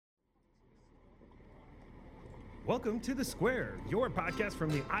Welcome to The Square, your podcast from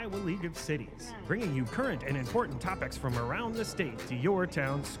the Iowa League of Cities, bringing you current and important topics from around the state to your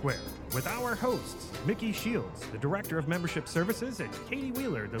town square. With our hosts, Mickey Shields, the Director of Membership Services, and Katie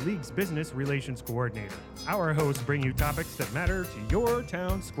Wheeler, the League's Business Relations Coordinator. Our hosts bring you topics that matter to your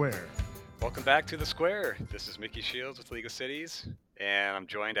town square. Welcome back to The Square. This is Mickey Shields with League of Cities, and I'm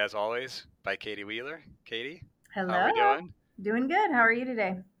joined, as always, by Katie Wheeler. Katie, hello. How are we doing? Doing good. How are you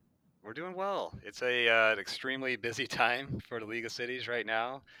today? We're doing well. It's an extremely busy time for the League of Cities right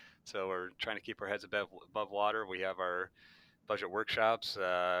now, so we're trying to keep our heads above water. We have our budget workshops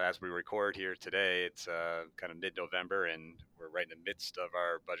as we record here today. It's kind of mid-November, and we're right in the midst of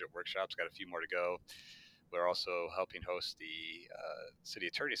our budget workshops. Got a few more to go. We're also helping host the City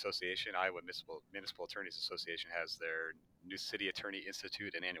Attorney Association. Iowa Municipal Attorneys Association has their new City Attorney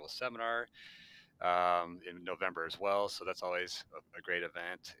Institute and annual seminar in November as well. So that's always a great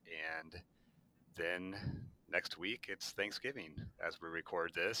event. And then next week, it's Thanksgiving as we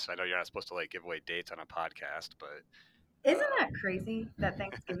record this. I know you're not supposed to give away dates on a podcast, but isn't that crazy that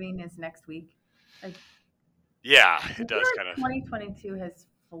Thanksgiving is next week? Yeah, it does kind of. 2022 has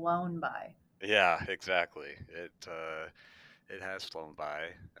flown by. Yeah, exactly. It has flown by.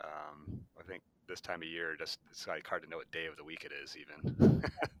 I think this time of year, it's hard to know what day of the week it is even.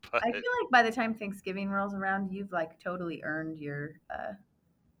 But I feel like by the time Thanksgiving rolls around, you've totally earned your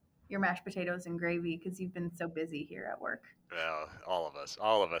mashed potatoes and gravy because you've been so busy here at work. Well, all of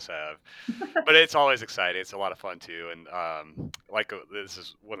us have, but it's always exciting. It's a lot of fun too, and this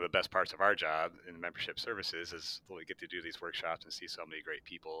is one of the best parts of our job in membership services is we get to do these workshops and see so many great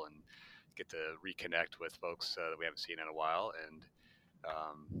people and get to reconnect with folks that we haven't seen in a while, and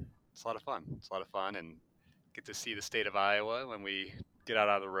it's a lot of fun. It's a lot of fun, and get to see the state of Iowa when we get out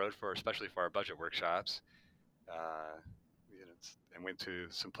on the road especially for our budget workshops. And went to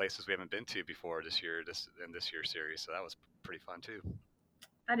some places we haven't been to before this year's series, so that was pretty fun too.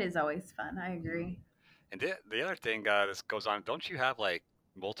 That is always fun. I agree. And the other thing this goes on, don't you have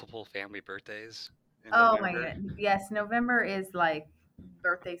multiple family birthdays in November? My God, yes. November is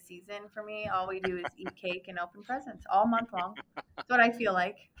birthday season for me. All we do is eat cake and open presents all month long. That's what I feel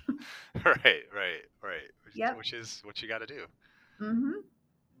like. Right. Yep. Which is what you got to do. Mm-hmm.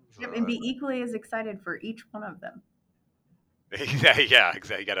 So, and be equally as excited for each one of them. Yeah,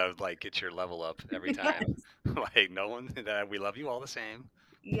 exactly. You gotta get your level up every time. Yes. No one, we love you all the same.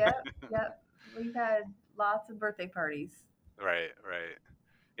 Yep. We've had lots of birthday parties. Right.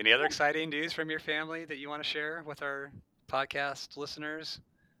 Any other exciting news from your family that you want to share with our podcast listeners?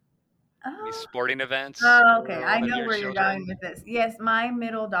 Any sporting events? Oh, okay. I know where you're going with this. Yes, my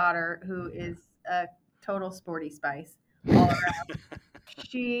middle daughter, who is a total sporty spice all around,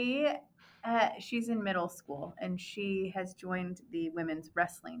 she's in middle school and she has joined the women's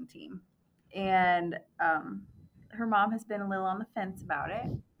wrestling team, and her mom has been a little on the fence about it.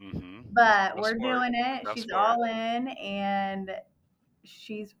 Mm-hmm. But we're doing it. She's all in, and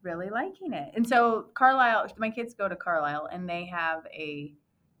she's really liking it. And so Carlisle, my kids go to Carlisle, and they have a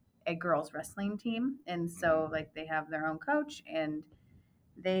girls wrestling team, and so they have their own coach, and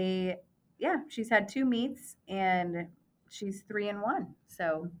she's had 2 meets and she's 3-1.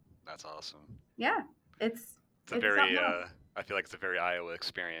 So that's awesome. Yeah, it's a very I feel like it's a very Iowa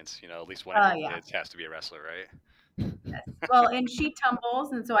experience. At least one of your kids has to be a wrestler, right? Yes. Well, and she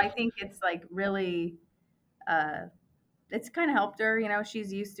tumbles, and so I think it's really it's kind of helped her.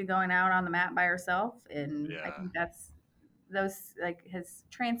 She's used to going out on the mat by herself, and I think those has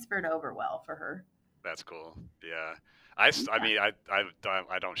transferred over well for her. That's cool. Yeah. I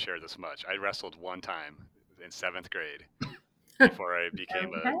don't share this much. I wrestled one time in 7th grade before I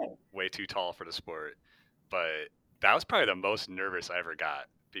became way too tall for the sport. But that was probably the most nervous I ever got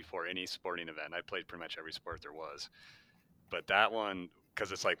before any sporting event. I played pretty much every sport there was. But that one,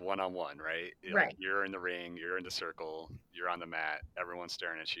 because it's one-on-one, right? Right. You're in the ring, you're in the circle, you're on the mat, everyone's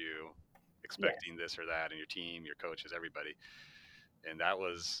staring at you, expecting this or that, and your team, your coaches, everybody. And that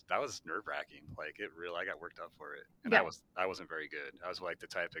was nerve-wracking. I got worked up for it. And I wasn't very good. I was the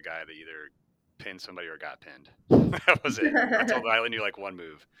type of guy that either pinned somebody or got pinned. That was it. I only knew one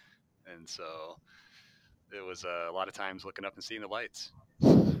move. And so it was a lot of times looking up and seeing the lights.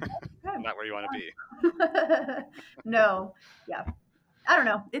 Not where you want to be. No. Yeah. I don't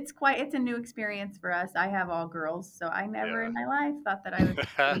know. It's a new experience for us. I have all girls, so I never in my life thought that I would be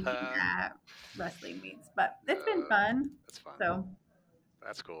at wrestling meets, but it's been fun. That's fun. So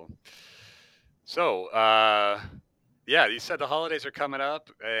that's cool. So, you said the holidays are coming up,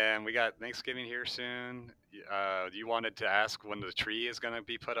 and we got Thanksgiving here soon. You wanted to ask when the tree is going to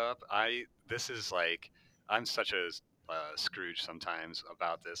be put up. I'm such a Scrooge sometimes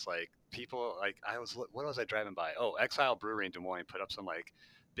about this. Like people, like what was I driving by? Oh, Exile Brewery in Des Moines put up some like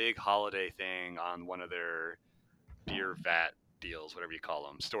big holiday thing on one of their beer vat deals, whatever you call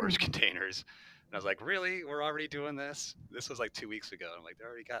them, storage containers. And I was like, really? We're already doing this? This was like 2 weeks ago. I'm like, they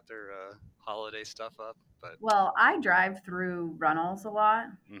already got their holiday stuff up. But well, I drive through Runnels a lot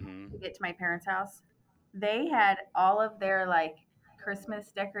to get to my parents' house. They had all of their like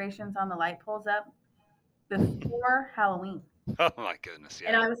Christmas decorations on the light poles up before Halloween. Oh my goodness, yeah.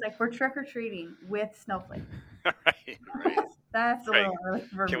 And I was like, we're trick or treating with snowflakes. right. That's a little early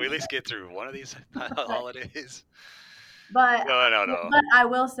for me. Can we at least get through one of these holidays? But no. But I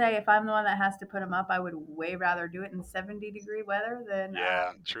will say, if I'm the one that has to put them up, I would way rather do it in 70-degree weather than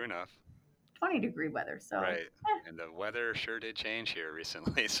true enough. 20-degree weather. So right, and the weather sure did change here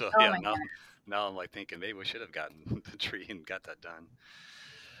recently. So now I'm like thinking maybe we should have gotten the tree and got that done.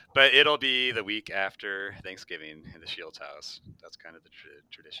 But it'll be the week after Thanksgiving in the Shields house. That's kind of the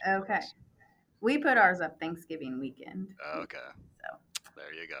tradition. Okay. We put ours up Thanksgiving weekend. Okay. So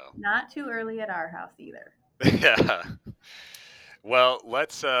there you go. Not too early at our house either. Yeah. Well,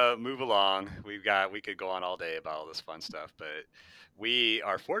 let's move along. We could go on all day about all this fun stuff, but we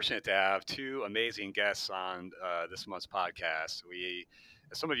are fortunate to have two amazing guests on this month's podcast.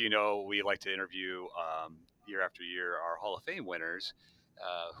 As some of you know, we like to interview year after year our Hall of Fame winners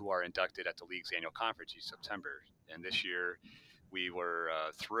who are inducted at the league's annual conference each September. And this year, we were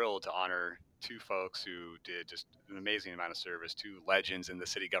thrilled to honor two folks who did just an amazing amount of service, two legends in the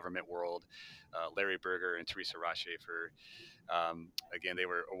city government world, Larry Burger and Teresa Rotschafer. Again, they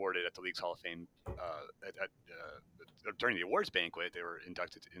were awarded at the League's Hall of Fame during the awards banquet. They were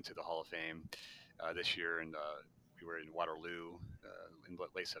inducted into the Hall of Fame this year, and we were in Waterloo in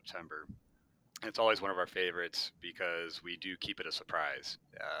late September. And it's always one of our favorites because we do keep it a surprise.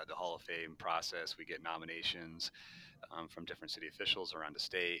 The Hall of Fame process, we get nominations from different city officials around the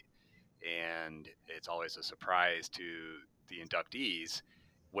state, and it's always a surprise to the inductees,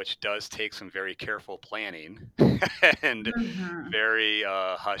 which does take some very careful planning and very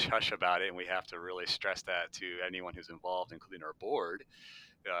hush-hush about it. And we have to really stress that to anyone who's involved, including our board,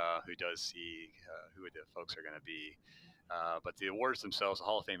 who does see who the folks are going to be. But the awards themselves, the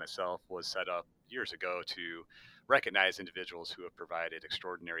Hall of Fame itself, was set up years ago to recognize individuals who have provided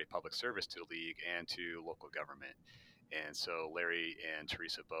extraordinary public service to the league and to local government. And so Larry and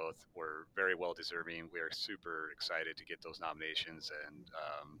Teresa both were very well deserving. We are super excited to get those nominations and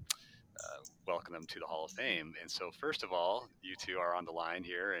welcome them to the Hall of Fame. And so first of all, you two are on the line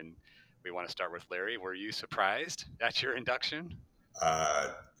here, and we want to start with Larry. Were you surprised at your induction?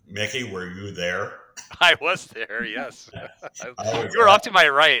 Mickey, were you there? I was there, yes. You were off to my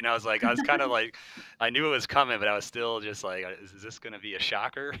right, and I was kind of like, I knew it was coming, but I was still just like, is this going to be a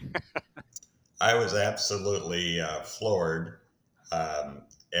shocker? I was absolutely floored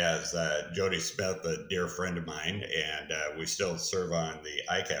as Jody Smith, a dear friend of mine, and we still serve on the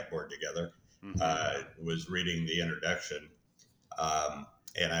ICAP board together, was reading the introduction.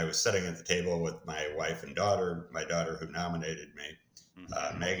 And I was sitting at the table with my wife and daughter, my daughter who nominated me,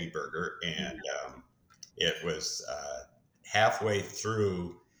 Maggie Berger, and it was halfway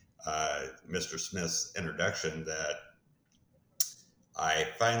through Mr. Smith's introduction that I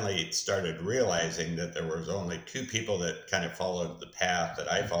finally started realizing that there was only two people that kind of followed the path that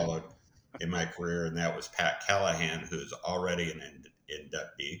I followed in my career, and that was Pat Callahan, who's already an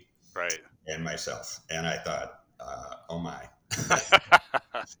inductee, right, and myself. And I thought, oh my.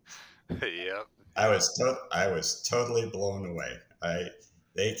 Yep. I was totally blown away.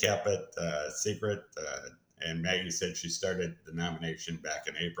 They kept it secret, and Maggie said she started the nomination back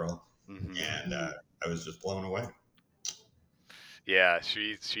in April, and I was just blown away. Yeah,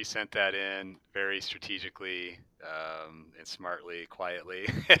 she sent that in very strategically and smartly, quietly,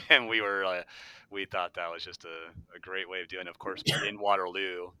 and we thought that was just a great way of doing it. Of course, in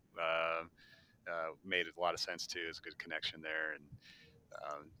Waterloo made a lot of sense too. It's a good connection there, and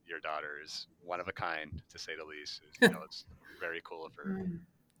your daughter is one of a kind, to say the least. It's very cool of her.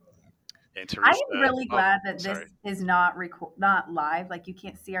 And Teresa, I am really glad that this is not live, like you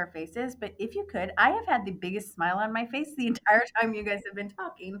can't see our faces. But if you could, I have had the biggest smile on my face the entire time you guys have been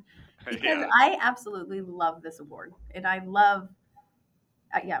talking, because I absolutely love this award, and I love.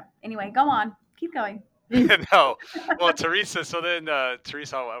 Anyway, go on, keep going. No, well, Teresa. So then,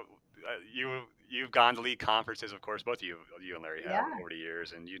 Teresa, you've gone to league conferences, of course. Both of you and Larry have over the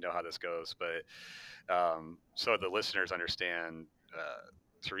years, and you know how this goes. But so the listeners understand.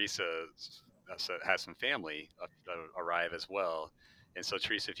 Teresa has some family arrive as well, and so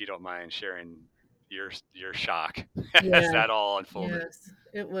Teresa, if you don't mind sharing your shock Yeah. as that all unfolded.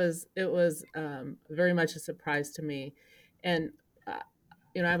 Yes, it was very much a surprise to me, and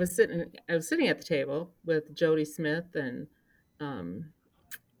I was sitting at the table with Jody Smith and um,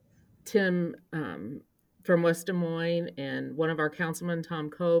 Tim from West Des Moines, and one of our councilmen, Tom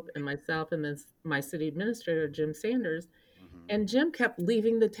Cope, and myself, and then my city administrator, Jim Sanders. And Jim kept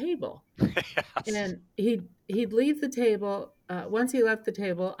leaving the table. Yes. And he'd leave the table. Once he left the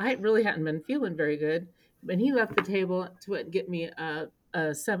table, I really hadn't been feeling very good, but he left the table to get me a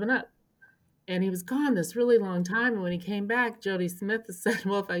 7-Up. And he was gone this really long time. And when he came back, Jody Smith said,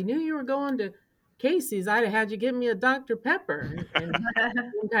 "Well, if I knew you were going to Casey's, I'd have had you give me a Dr. Pepper." And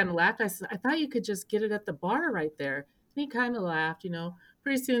he kind of laughed. I said, "I thought you could just get it at the bar right there." And he kind of laughed.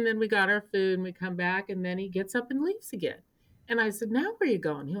 Pretty soon then we got our food and we come back, and then he gets up and leaves again. And I said, "Now where are you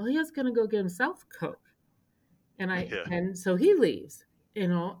going?" He was going to go get himself a Coke. And so he leaves,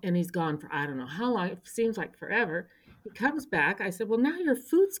 and he's gone for I don't know how long. It seems like forever. He comes back. I said, "Well, now your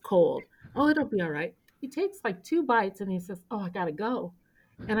food's cold." "Oh, it'll be all right." He takes like 2 bites and he says, "Oh, I got to go."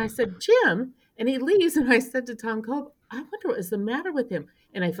 And I said, "Jim," and he leaves. And I said to Tom Cope, "I wonder what is the matter with him."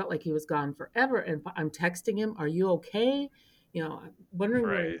 And I felt like he was gone forever. And I'm texting him, "Are you okay?" I'm wondering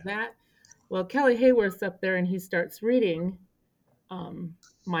where he's at. Well, Kelly Hayworth's up there and he starts reading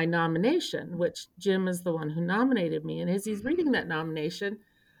my nomination, which Jim is the one who nominated me. And as he's reading that nomination,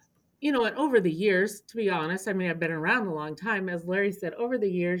 and over the years, to be honest, I mean, I've been around a long time. As Larry said, over the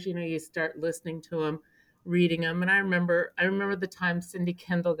years, you start listening to him, reading them. And I remember the time Cindy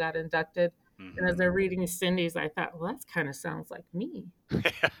Kendall got inducted. And as they're reading Cindy's, I thought, well, that kind of sounds like me,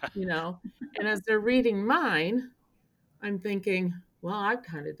 And as they're reading mine, I'm thinking, well, I've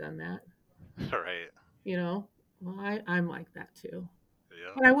kind of done that. Right. Well, I'm like that too.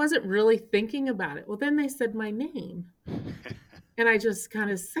 Yeah. But I wasn't really thinking about it. Well, then they said my name. And I just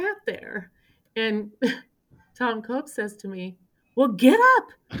kind of sat there. And Tom Cope says to me, "Well, get up."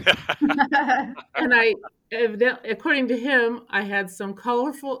 And according to him, I had some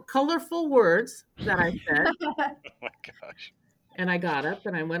colorful words that I said. Oh my gosh. And I got up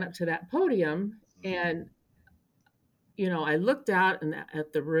and I went up to that podium and I looked out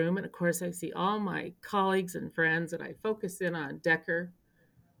at the room, and of course I see all my colleagues and friends, and I focus in on Decker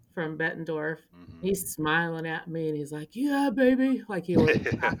from Bettendorf. He's smiling at me and he's like, "Yeah, baby," like he always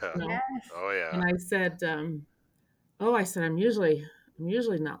Yes. Oh yeah. And I said, I'm usually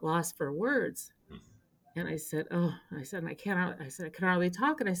not lost for words. And I said, I can hardly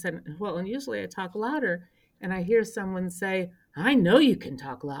talk. And I said, well, and usually I talk louder. And I hear someone say, "I know you can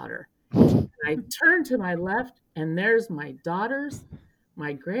talk louder." And I turn to my left, and there's my daughters,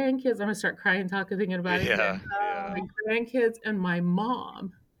 my grandkids. I'm gonna start crying thinking about it. Yeah. My grandkids and my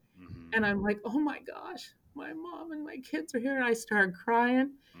mom. And I'm like, "Oh my gosh, my mom and my kids are here." And I started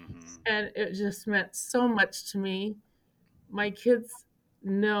crying. And it just meant so much to me. My kids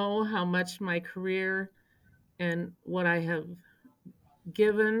know how much my career and what I have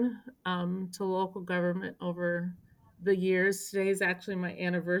given to local government over the years. Today is actually my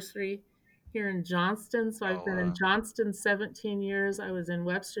anniversary here in Johnston. So I've been in Johnston 17 years. I was in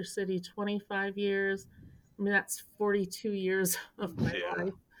Webster City 25 years. I mean, that's 42 years of my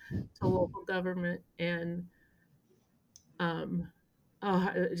life to local government. And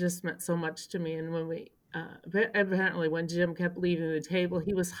it just meant so much to me. And when apparently when Jim kept leaving the table,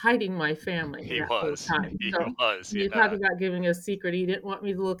 he was hiding my family. He was. You talk about giving a secret. He didn't want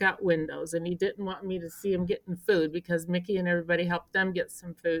me to look out windows, and he didn't want me to see him getting food because Mickey and everybody helped them get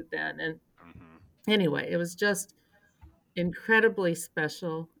some food then. And anyway, it was just incredibly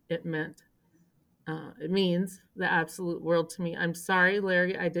special. It means the absolute world to me. I'm sorry,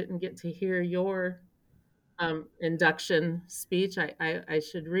 Larry, I didn't get to hear your induction speech. I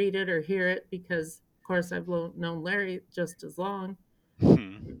should read it or hear it because, of course, I've known Larry just as long.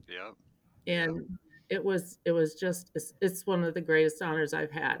 Yeah. And it was just it's one of the greatest honors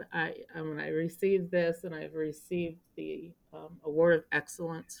I've had. When I received this, and I've received the Award of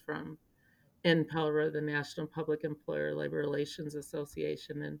Excellence from NPELRA, the National Public Employer Labor Relations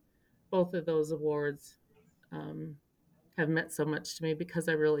Association, and both of those awards have meant so much to me because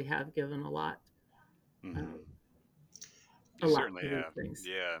I really have given a lot. You certainly have.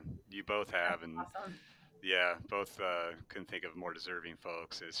 Yeah, you both have, and awesome. Yeah, both couldn't think of more deserving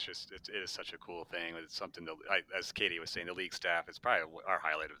folks. It's just it is such a cool thing. It's something that, as Katie was saying, the league staff is probably our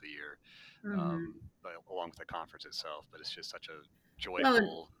highlight of the year, along with the conference itself. But it's just such a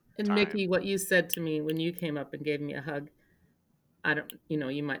joyful. And time. Mickey, what you said to me when you came up and gave me a hug, I don't,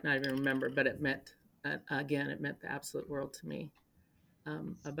 you might not even remember, but it meant it meant the absolute world to me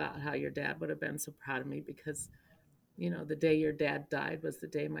about how your dad would have been so proud of me because the day your dad died was the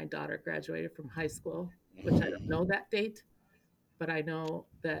day my daughter graduated from high school, which I don't know that date, but I know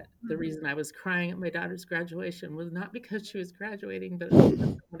that the reason I was crying at my daughter's graduation was not because she was graduating, but because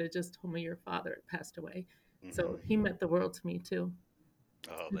someone had just told me your father had passed away. So he meant the world to me too.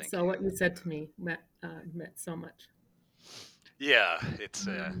 Oh, And thank so you. what you said to me meant so much. Yeah, it's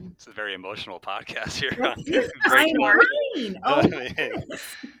a very emotional podcast here. I'm crying. Oh,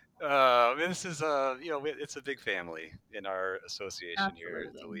 this is it's a big family in our association here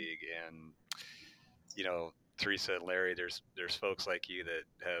at the league, and Teresa and Larry, there's folks like you that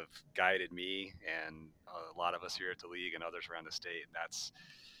have guided me and a lot of us here at the league and others around the state. And that's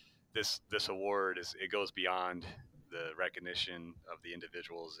this award it goes beyond the recognition of the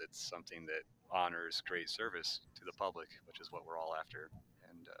individuals. It's something that honors great service to the public, which is what we're all after,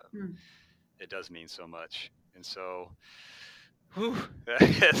 and it does mean so much. And so,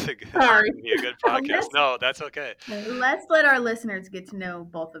 that's a good podcast. No, that's okay. Let's let our listeners get to know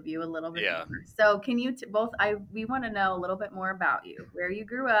both of you a little bit more. So can you we want to know a little bit more about you, where you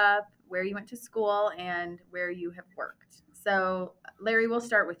grew up, where you went to school, and where you have worked. So Larry, we'll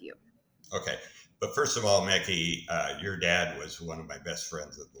start with you. Okay. But first of all, Mickey, your dad was one of my best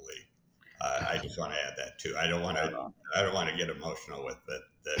friends at the league. I just want to add that too. I don't want to get emotional with it.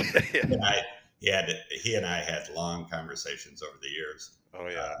 He and I had long conversations over the years. Oh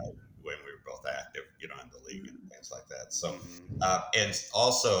yeah. When we were both active, in the league and things like that. So, and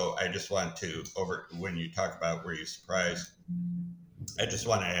also I just want to when you talk about were you surprised, I just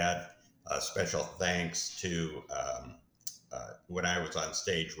want to add a special thanks to when I was on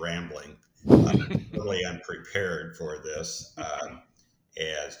stage rambling, totally unprepared for this.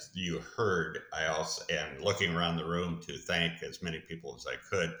 As you heard, I also am looking around the room to thank as many people as I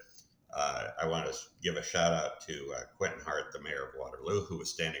could. I want to give a shout out to Quentin Hart, the mayor of Waterloo, who was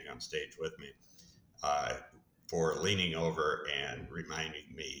standing on stage with me, for leaning over and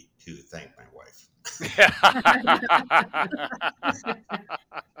reminding me to thank my wife.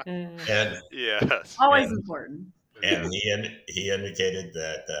 And yes, always important. And he indicated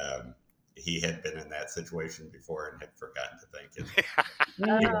that he had been in that situation before and had forgotten to thank him.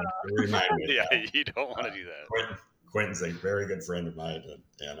 Remind me. You don't want to do that. Quentin's a very good friend of mine,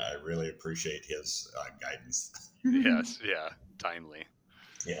 and I really appreciate his guidance. Yes, timely.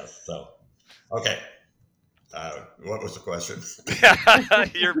 Yes. So, okay. What was the question?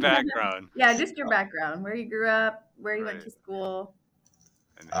 Your background. Yeah, just your background. Where you grew up, where you went to school.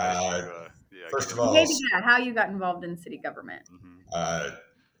 And how first of all, how you got involved in city government. I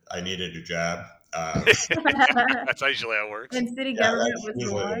needed a job. That's usually how it works. And city government was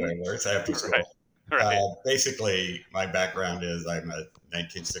usually the way it works after school. Right. Basically, my background is I'm a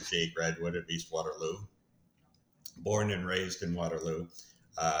 1968 graduate of East Waterloo, born and raised in Waterloo.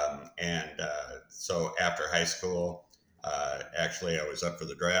 So after high school, actually I was up for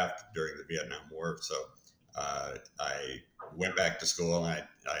the draft during the Vietnam War. So I went back to school and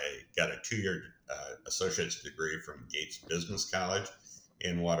I got a 2-year associate's degree from Gates Business College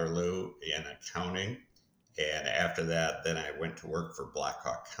in Waterloo in accounting. And after that, then I went to work for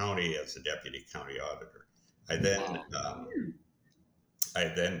Blackhawk County as the deputy county auditor. I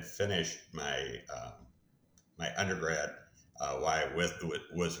then finished my my undergrad while I was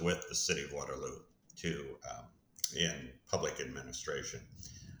with the city of Waterloo in public administration.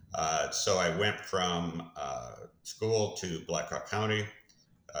 So I went from school to Blackhawk County,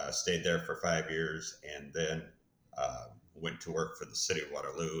 stayed there for 5 years, and then went to work for the city of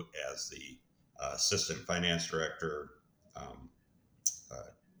Waterloo as the assistant finance director,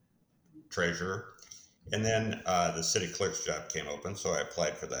 treasurer. And then the city clerk's job came open, so I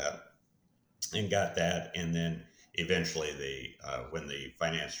applied for that and got that. And then eventually when the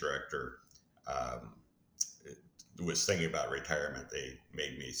finance director was thinking about retirement, they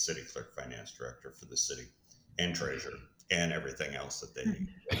made me city clerk finance director for the city and treasurer and everything else that they did.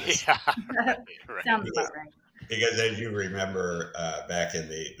 Sounds about right. Because as you remember,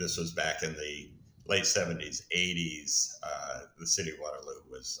 this was back in the late 70s, 80s, the city of Waterloo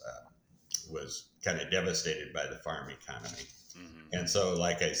was kind of devastated by the farm economy. Mm-hmm. And so,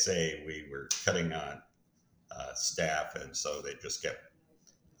 like I say, we were cutting on staff, and so they just kept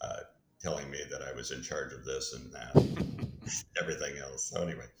telling me that I was in charge of this and that, everything else. So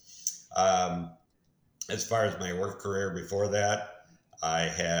anyway, as far as my work career before that, I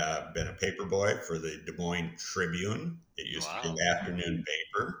have been a paper boy for the Des Moines Tribune. It used to be the afternoon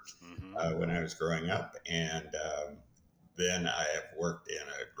paper when I was growing up. And then I have worked in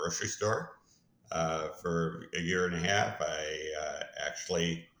a grocery store for a year and a half. I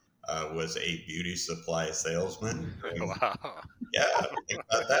actually was a beauty supply salesman. Wow. Yeah, think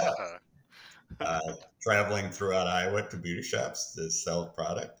about that. traveling throughout Iowa to beauty shops to sell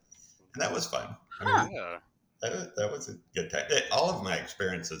product, and that was fun. I mean, Yeah, that was a good time. All of my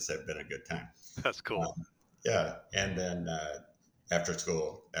experiences have been a good time. that's cool. Yeah, and then after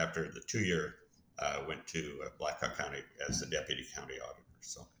school, after the 2 year, went to Blackhawk County as the deputy county auditor.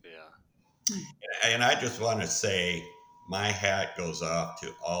 So, Yeah, and I just want to say my hat goes off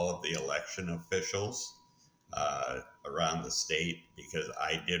to all of the election officials around the state, because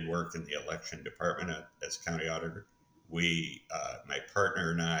I did work in the election department as county auditor. My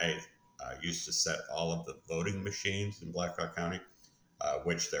partner and I, used to set all of the voting machines in Blackhawk County,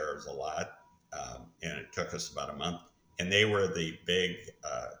 which there's a lot, and it took us about a month. And they were the big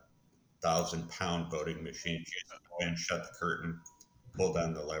 1,000-pound voting machines. You just go in, shut the curtain, pull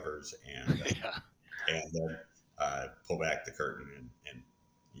down the levers, and yeah, then pull back the curtain, and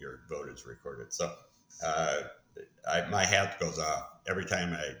your vote is recorded. So my hat goes off every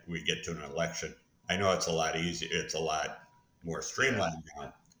time we get to an election. I know it's a lot easier. It's a lot more streamlined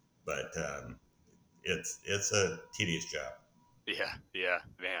now, but it's a tedious job. yeah,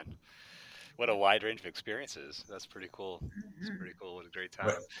 man. What a wide range of experiences. That's pretty cool. It's pretty cool. What a great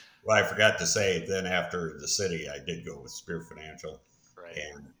time. Well, I forgot to say, then after the city, I did go with Spear Financial. Right.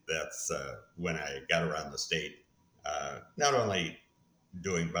 And that's when I got around the state, not only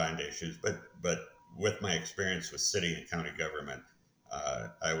doing bond issues, but with my experience with city and county government,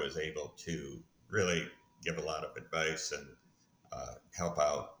 I was able to really give a lot of advice and help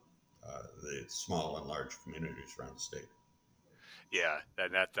out the small and large communities around the state. Yeah,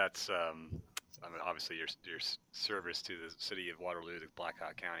 that's I mean, obviously your service to the city of Waterloo, to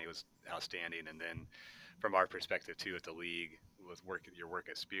Blackhawk County, was outstanding, and then from our perspective too at the league, with your work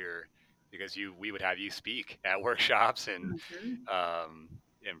at Spear, because we would have you speak at workshops and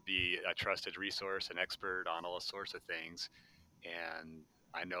be a trusted resource and expert on all sorts of things. And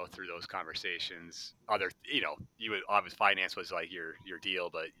I know through those conversations, you would obviously, finance was like your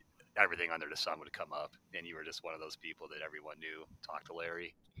deal, but everything under the sun would come up, and you were just one of those people that everyone knew. Talk to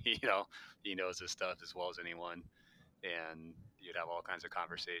Larry, he knows his stuff as well as anyone, and you'd have all kinds of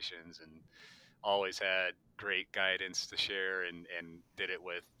conversations, and always had great guidance to share, and did it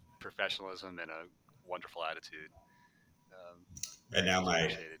with professionalism and a wonderful attitude. And now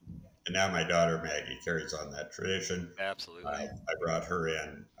my daughter Maggie carries on that tradition. Absolutely. I brought her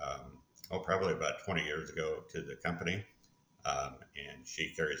in, probably about 20 years ago to the company, and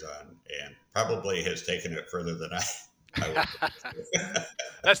she carries on and probably has taken it further than I would.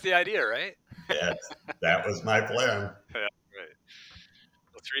 That's the idea, right? Yeah, that was my plan. Yeah, right.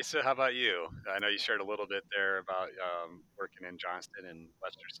 Well, Teresa, how about you? I know you shared a little bit there about working in Johnston and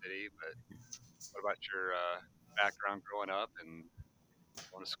Webster City, but what about your background growing up and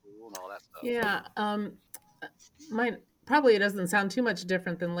going to school and all that stuff? Yeah, mine probably doesn't sound too much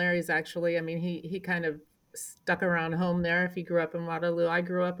different than Larry's, actually. I mean, he kind of stuck around home there if he grew up in Waterloo. I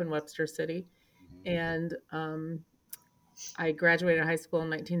grew up in Webster City, and I graduated high school in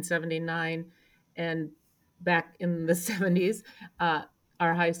 1979, and back in the 70s,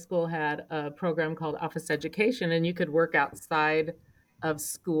 our high school had a program called Office Education, and you could work outside of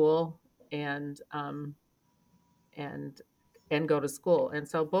school and go to school. And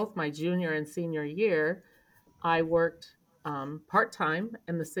so both my junior and senior year, I worked part-time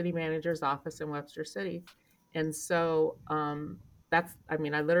in the city manager's office in Webster City. And so I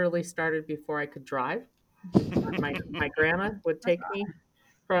literally started before I could drive. My grandma would take me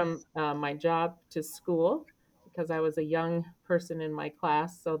from my job to school because I was a young person in my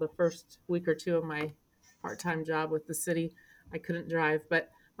class. So the first week or two of my part-time job with the city, I couldn't drive. But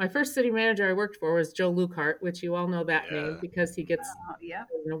my first city manager I worked for was Joe Lucart, which you all know that name because he gets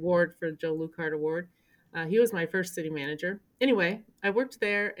an award for the Joe Lucart Award. He was my first city manager. Anyway, I worked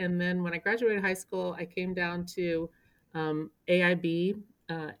there, and then when I graduated high school, I came down to AIB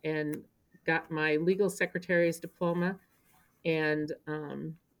and got my legal secretary's diploma, and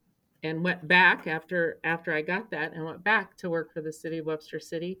went back after I got that, and went back to work for the city of Webster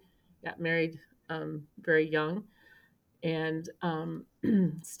City. Got married very young, and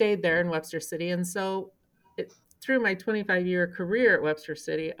stayed there in Webster City. And so through my 25-year career at Webster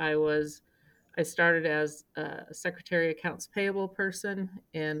City, I started as a secretary accounts payable person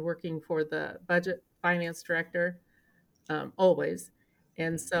and working for the budget finance director always.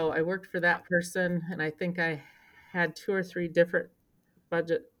 And so I worked for that person, and I think I had 2 or 3 different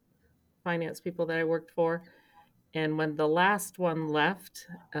budget finance people that I worked for. And when the last one left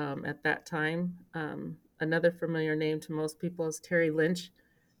at that time, another familiar name to most people is Terry Lynch,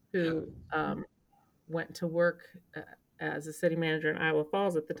 who went to work as a city manager in Iowa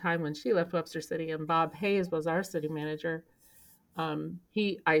Falls at the time when she left Webster City, and Bob Hayes was our city manager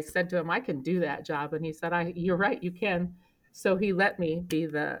I said to him, I can do that job. And he said, you're right, you can. So he let me be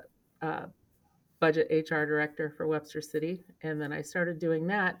the uh, budget HR director for Webster City. And then I started doing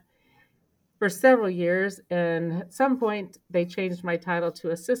that for several years. And at some point, they changed my title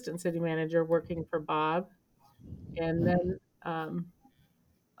to assistant city manager working for Bob. And then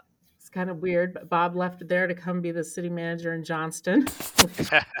it's kind of weird, but Bob left there to come be the city manager in Johnston.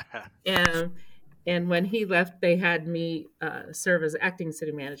 and and when he left, they had me serve as acting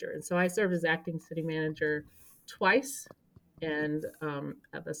city manager. And so I served as acting city manager twice. And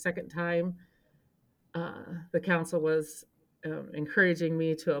at the second time, the council was encouraging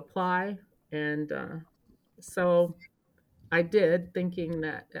me to apply. And so I did, thinking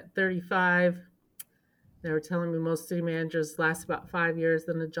that at 35, they were telling me most city managers last about 5 years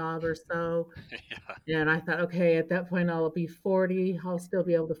in a job or so. Yeah. And I thought, okay, at that point, I'll be 40. I'll still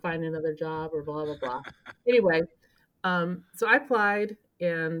be able to find another job or blah, blah, blah. Anyway, so I applied,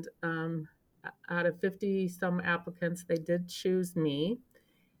 and out of 50 some applicants, they did choose me.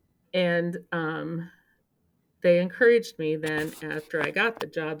 And they encouraged me then, after I got the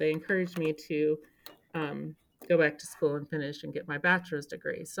job, they encouraged me to go back to school and finish and get my bachelor's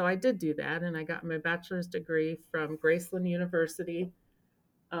degree. So I did do that, and I got my bachelor's degree from Graceland University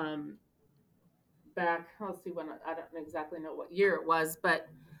back, let's see when, I don't exactly know what year it was, but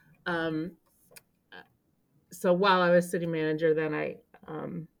so while I was city manager, then I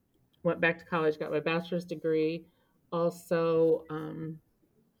went back to college, got my bachelor's degree, also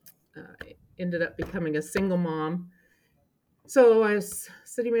ended up becoming a single mom. So I was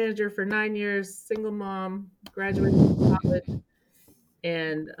city manager for 9 years, single mom, graduated from college,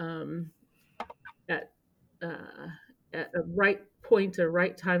 and at a right point, a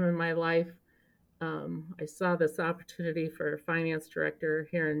right time in my life, I saw this opportunity for finance director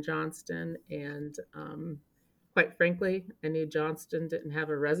here in Johnston, and quite frankly, I knew Johnston didn't have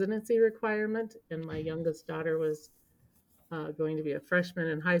a residency requirement, and my youngest daughter was going to be a freshman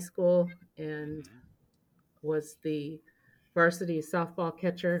in high school and was the varsity softball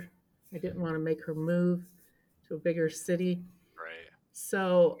catcher. I didn't want to make her move to a bigger city. Right.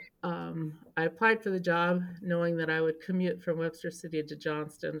 So I applied for the job knowing that I would commute from Webster City to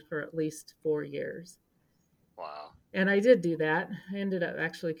Johnston for at least 4 years. Wow. And I did do that. I ended up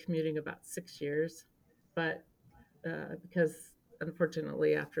actually commuting about 6 years. But because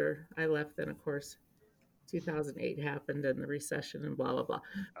unfortunately after I left, then of course 2008 happened and the recession and blah, blah, blah.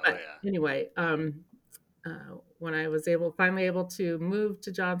 But anyway, when I was finally able to move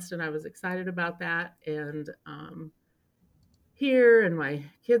to Johnston, I was excited about that. And here, and my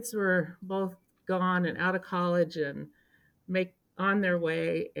kids were both gone and out of college and on their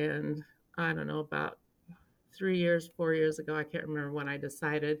way. And I don't know, about 3 years, 4 years ago, I can't remember when I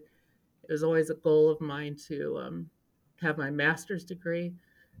decided, it was always a goal of mine to have my master's degree.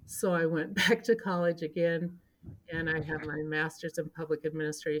 So I went back to college again, and I have my master's in public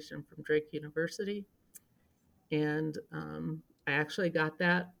administration from Drake University. And I actually got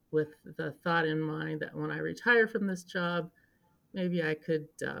that with the thought in mind that when I retire from this job, maybe I could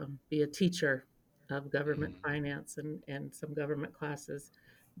be a teacher of government finance and some government classes,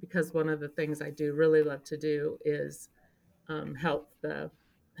 because one of the things I do really love to do is help the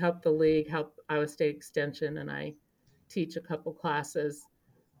league, help Iowa State Extension, and I teach a couple classes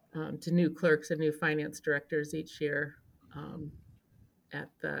to new clerks and new finance directors each year at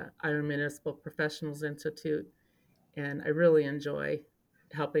the Iowa Municipal Professionals Institute, and I really enjoy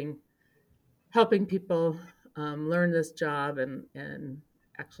helping people learn this job, and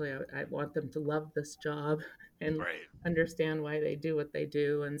actually I want them to love this job and understand why they do what they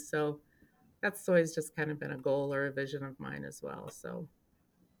do. And so that's always just kind of been a goal or a vision of mine as well. So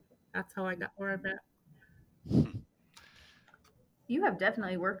that's how I got where I'm at. You have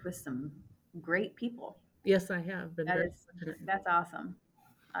definitely worked with some great people. Yes, I have been very fortunate. That's awesome.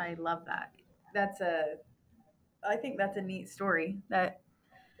 I love that. I think that's a neat story that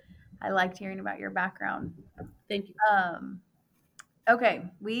I liked hearing about your background. Thank you. Okay,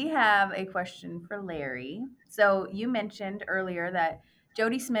 we have a question for Larry. So you mentioned earlier that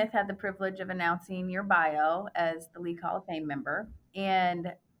Jody Smith had the privilege of announcing your bio as the League Hall of Fame member.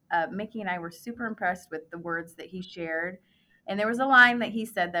 And Mickey and I were super impressed with the words that he shared. And there was a line that he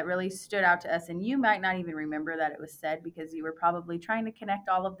said that really stood out to us. And you might not even remember that it was said because you were probably trying to connect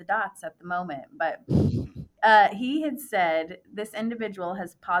all of the dots at the moment. But he had said, this individual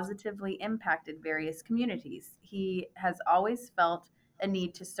has positively impacted various communities. He has always felt a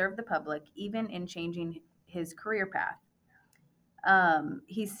need to serve the public, even in changing his career path.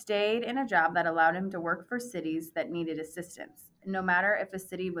 He stayed in a job that allowed him to work for cities that needed assistance. no matter if a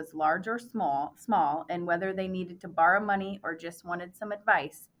city was large or small, and whether they needed to borrow money or just wanted some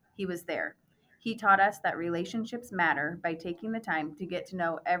advice, he was there. He taught us that relationships matter by taking the time to get to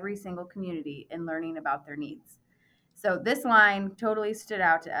know every single community and learning about their needs. So this line totally stood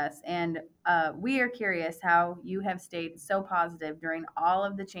out to us, and we are curious how you have stayed so positive during all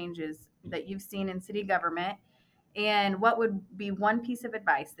of the changes that you've seen in city government, and what would be one piece of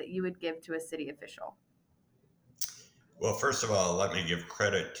advice that you would give to a city official? Well, first of all, let me give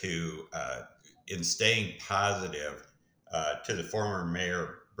credit to, in staying positive, to the former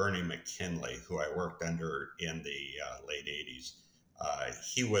mayor, Bernie McKinley, who I worked under in the late 80s.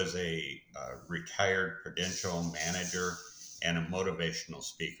 He was a retired prudential manager and a motivational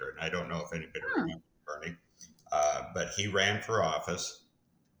speaker. And I don't know if anybody remembers Bernie, but he ran for office.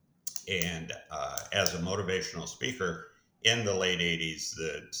 And as a motivational speaker in the late 80s,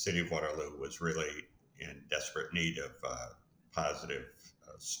 the city of Waterloo was really in desperate need of positive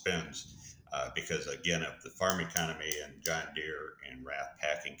spins because, again, of the farm economy and John Deere and Rath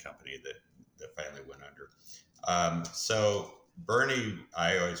Packing Company that finally went under. So Bernie,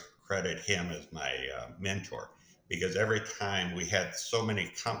 I always credit him as my mentor because every time we had so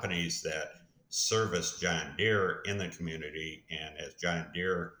many companies that serviced John Deere in the community, and as John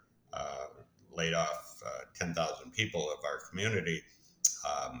Deere laid off 10,000 people of our community,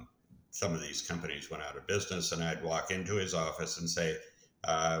 some of these companies went out of business, and I'd walk into his office and say,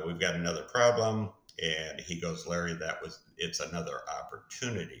 we've got another problem. And he goes, Larry, it's another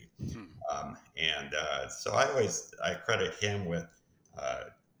opportunity. So I credit him with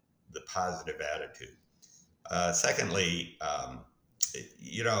the positive attitude. Secondly, I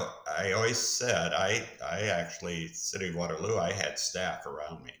always said, I actually, City of Waterloo, I had staff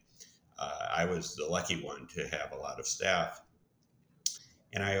around me. I was the lucky one to have a lot of staff.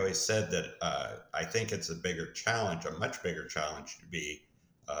 And I always said that I think it's a much bigger challenge to be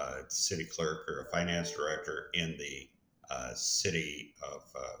a city clerk or a finance director in the city of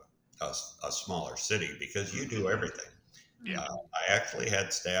a smaller city, because you do everything. Yeah. I actually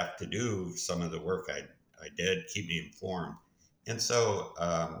had staff to do some of the work I did, keep me informed. And so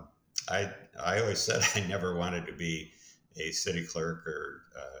I always said I never wanted to be a city clerk or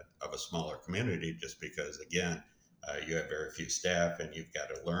of a smaller community, just because, again, you have very few staff and you've got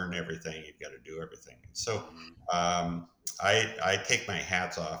to learn everything. You've got to do everything. So I take my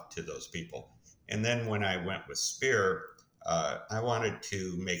hats off to those people. And then when I went with Spear, I wanted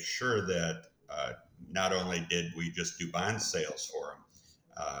to make sure that not only did we just do bond sales for them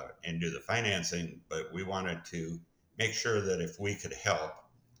and do the financing, but we wanted to make sure that if we could help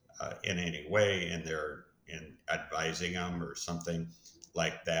in any way in advising them or something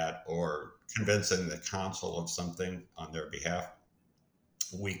like that, or convincing the council of something on their behalf,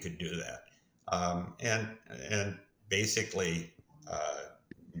 we could do that. And basically,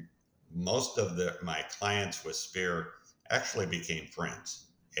 most of my clients with Spear actually became friends.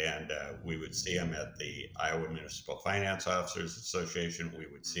 And we would see them at the Iowa Municipal Finance Officers Association. We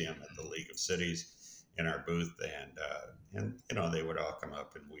would see them at the League of Cities in our booth, and they would all come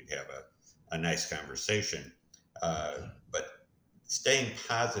up and we'd have a nice conversation. But staying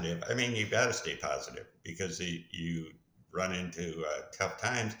positive, I mean, you've got to stay positive because you run into tough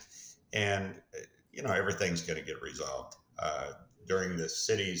times, and everything's going to get resolved. During the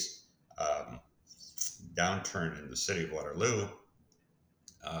city's downturn in the city of Waterloo,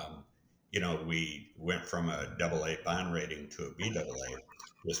 we went from a AA bond rating to a BAA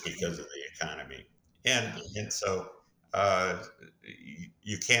just because of the economy. And so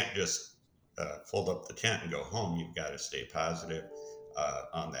you can't just fold up the tent and go home. You've got to stay positive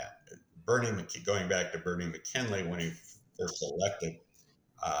on that. Going back to Bernie McKinley, when he first elected,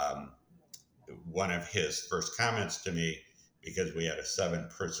 one of his first comments to me, because we had a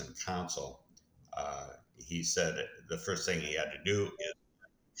 7-person council, he said the first thing he had to do is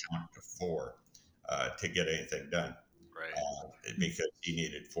count to 4 to get anything done, right? Because he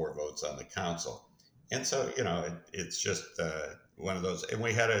needed 4 votes on the council. And so, it's just one of those, and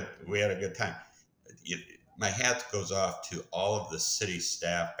we had a good time. My hat goes off to all of the city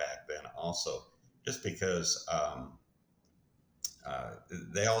staff back then also, just because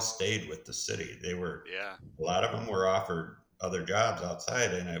they all stayed with the city. A lot of them were offered other jobs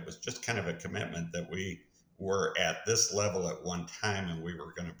outside, and it was just kind of a commitment that we were at this level at one time, and we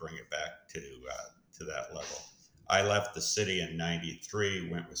were going to bring it back to that level. I left the city in '93,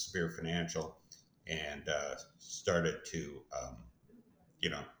 went with Spear Financial, and started to,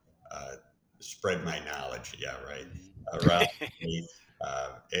 spread my knowledge. Yeah, right. Around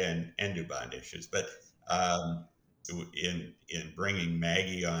and do bond issues. But in bringing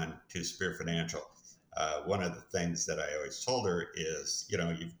Maggie on to Spear Financial, one of the things that I always told her is,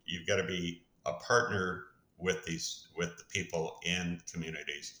 you've got to be a partner with the people in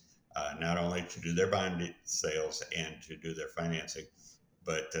communities, not only to do their bond sales and to do their financing,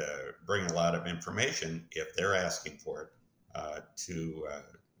 but bring a lot of information if they're asking for it, to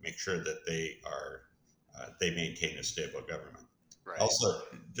make sure that they maintain a stable government. Right. Also,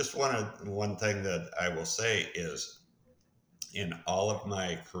 just one thing that I will say is, in all of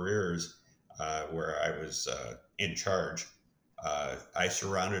my careers where I was in charge, I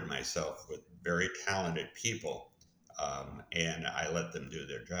surrounded myself with very talented people, and I let them do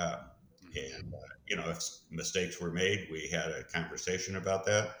their job. And if mistakes were made, we had a conversation about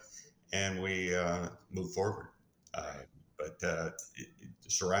that, and we moved forward. But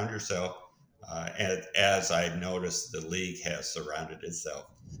surround yourself, and as I noticed, the league has surrounded itself.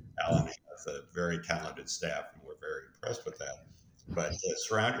 Alan has a very talented staff, and we're very impressed with that. But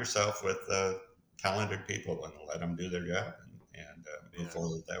surround yourself with talented people and let them do their job, and move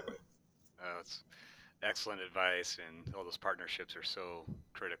forward that way. That's excellent advice, and all those partnerships are so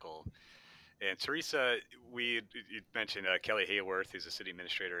critical. And Teresa, you mentioned Kelly Hayworth, who's a city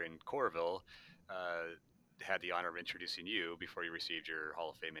administrator in Coralville, had the honor of introducing you before you received your Hall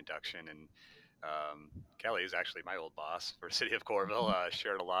of Fame induction. And Kelly is actually my old boss for the city of Coralville.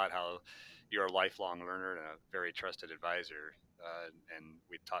 Shared a lot how you're a lifelong learner and a very trusted advisor. And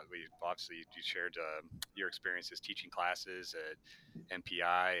we obviously you shared your experiences teaching classes at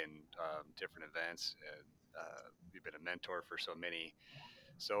MPI and different events. You've been a mentor for so many.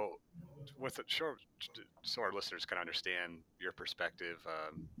 So, so our listeners can understand your perspective,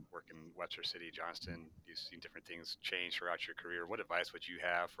 working in Webster City, Johnston, you've seen different things change throughout your career. What advice would you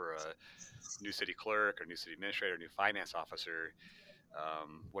have for a new city clerk or new city administrator, new finance officer?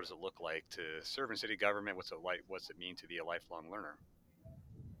 What does it look like to serve in city government? What's it mean to be a lifelong learner?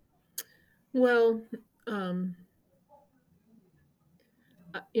 Well,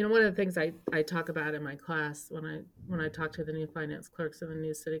 one of the things I talk about in my class when I talk to the new finance clerks and the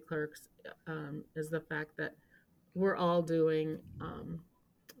new city clerks is the fact that we're all doing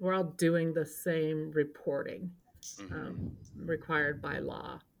the same reporting required by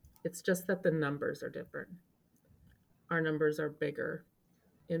law. It's just that the numbers are different. Our numbers are bigger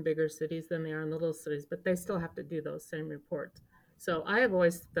in bigger cities than they are in the little cities, but they still have to do those same reports. So I have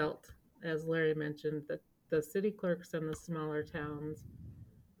always felt, as Larry mentioned, that the city clerks in the smaller towns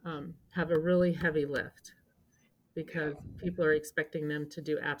have a really heavy lift because people are expecting them to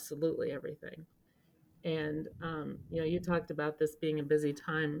do absolutely everything. And, you talked about this being a busy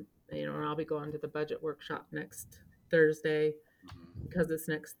time, and I'll be going to the budget workshop next Thursday. Because it's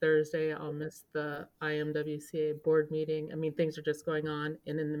next Thursday, I'll miss the IMWCA board meeting. I mean, things are just going on.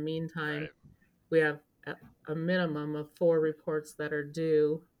 And in the meantime, we have a minimum of 4 reports that are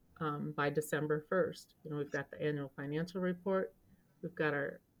due by December 1st. We've got the annual financial report. We've got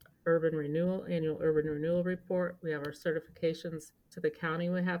our annual urban renewal report. We have our certifications to the county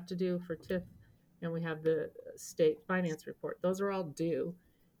we have to do for TIF, and we have the state finance report. Those are all due.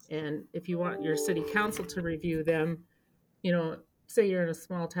 And if you want your city council to review them, say you're in a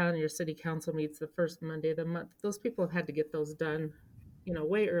small town and your city council meets the first Monday of the month, those people have had to get those done,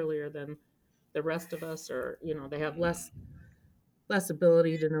 way earlier than the rest of us, or, they have less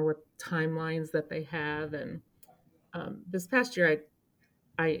ability to know what timelines that they have. And this past year,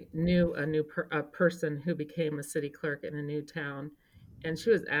 I knew a person who became a city clerk in a new town, and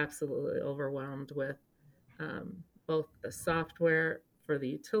she was absolutely overwhelmed with both the software for the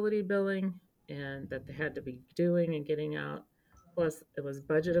utility billing and that they had to be doing and getting out. Plus, it was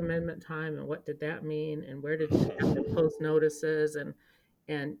budget amendment time, and what did that mean? And where did you have to post notices?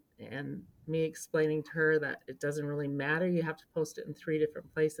 And me explaining to her that it doesn't really matter. You have to post it in 3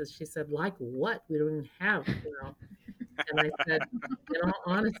 different places. She said, "Like what? We don't even have, And I said, in all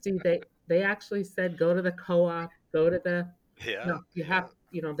honesty, they actually said, go to the co-op, go to the,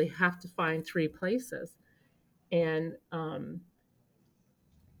 they have to find 3 places. And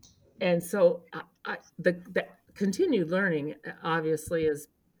so the continued learning obviously is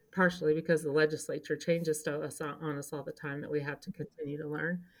partially because the legislature changes to us on us all the time, that we have to continue to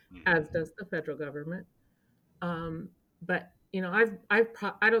learn, as does the federal government. But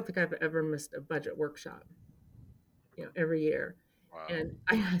I don't think I've ever missed a budget workshop, every year. Wow. And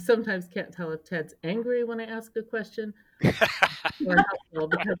I sometimes can't tell if Ted's angry when I ask a question or helpful,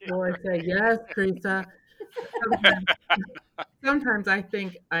 because he'll always say, "Yes, Teresa." Sometimes I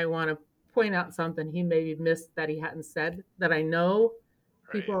think I want to point out something he maybe missed that he hadn't said, that I know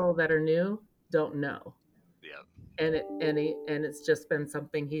people that are new don't know. Yeah. And it's just been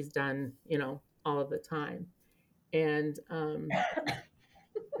something he's done, all of the time. And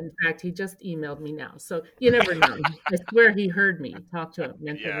In fact, he just emailed me now. So you never know. I swear he heard me talk to him.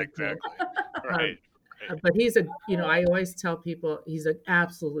 Yeah, exactly. Right. But he's I always tell people he's an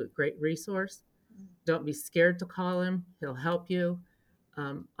absolute great resource. Don't be scared to call him. He'll help you.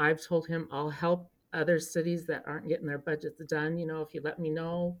 I've told him I'll help other cities that aren't getting their budgets done. If you let me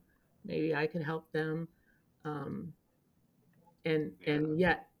know, maybe I can help them. And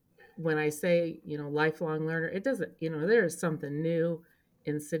yet, when I say lifelong learner, it doesn't. There is something new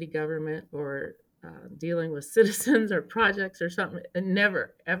in city government or dealing with citizens or projects or something. And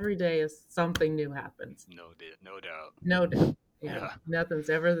never, every day is something new happens. No doubt. No doubt. Yeah. Nothing's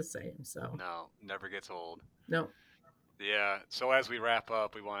ever the same. So no, never gets old. No. Yeah. So as we wrap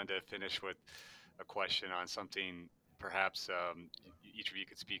up, we wanted to finish with a question on something perhaps each of you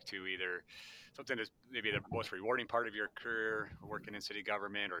could speak to, either something that's maybe the most rewarding part of your career working in city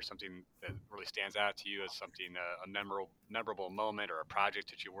government, or something that really stands out to you as something, a memorable moment or a project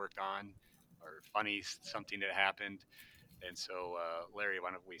that you worked on, or funny something that happened. And so, Larry,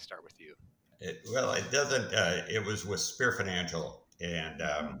 why don't we start with you? It doesn't. It was with Spear Financial, and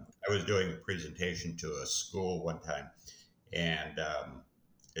I was doing a presentation to a school one time, and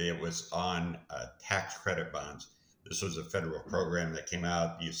it was on tax credit bonds. This was a federal program that came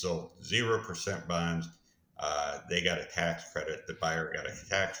out. You sold 0% bonds. They got a tax credit. The buyer got a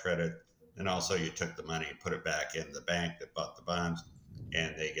tax credit. And also you took the money, put it back in the bank that bought the bonds,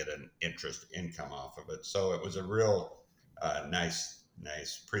 and they get an interest income off of it. So it was a real nice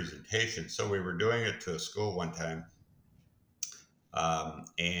presentation. So we were doing it to a school one time.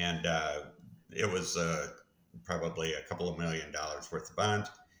 And it was probably a couple of $1 million worth of bonds.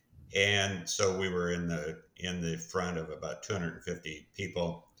 And so we were in the front of about 250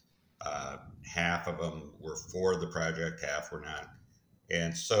 people. Half of them were for the project, half were not.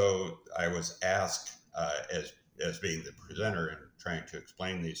 And so I was asked, as being the presenter and trying to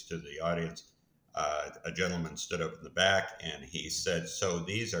explain these to the audience, a gentleman stood up in the back and he said, "So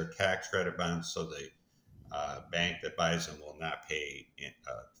these are tax credit bonds, so the bank that buys them will not pay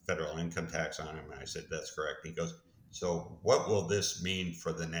federal income tax on them." And I said, "That's correct." He goes, "So what will this mean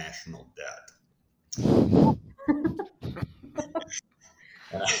for the national debt?"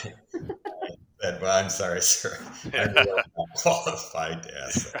 I said, "Well, I'm sorry, sir. I'm really not qualified to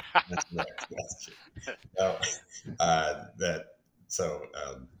ask that question."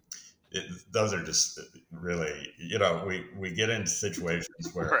 Those are just really, we get into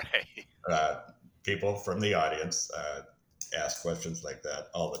situations where people from the audience ask questions like that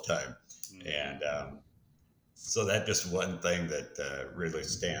all the time. And so that's just one thing that really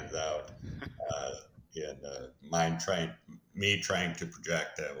stands out in me trying to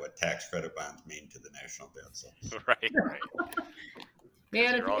project what tax credit bonds mean to the national debt. So. Right.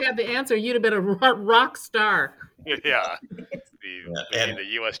 Man, if you had the answer, you'd have been a rock star. Yeah. In the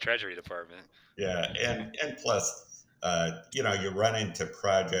U.S. Treasury Department. Yeah, and plus, you run into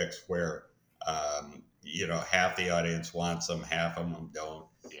projects where, half the audience wants them, half of them don't.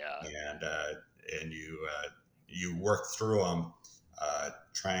 Yeah. And you work through them,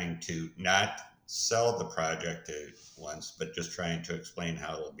 trying to not sell the project to once, but just trying to explain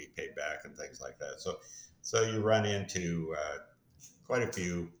how it'll be paid back and things like that. So you run into quite a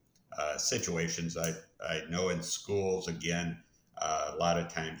few situations. I know in schools, again, a lot of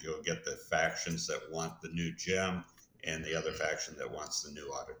times you'll get the factions that want the new gym and the other faction that wants the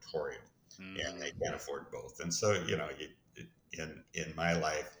new auditorium, and they can't afford both. And so, in my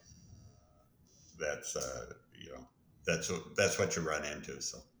life, that's what you run into.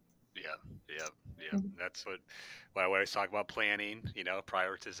 So. Yeah. That's what I always talk about: planning,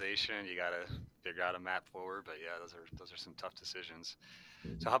 prioritization. You got to figure out a map forward. But yeah, those are some tough decisions.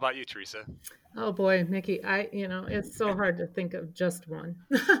 So how about you, Teresa? Oh boy, Mickey, it's so hard to think of just one.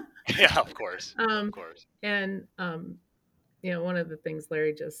 Yeah, of course. And one of the things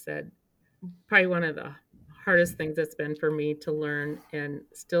Larry just said, probably one of the hardest things it's been for me to learn, and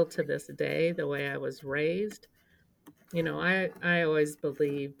still to this day, the way I was raised, I always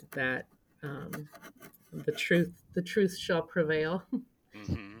believed that the truth shall prevail.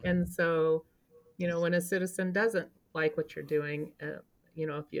 Mm-hmm. And so, when a citizen doesn't like what you're doing,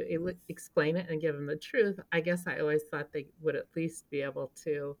 if you explain it and give them the truth, I guess I always thought they would at least be able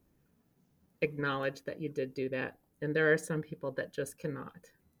to acknowledge that you did do that. And there are some people that just cannot.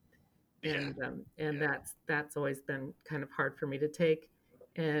 And that's always been kind of hard for me to take.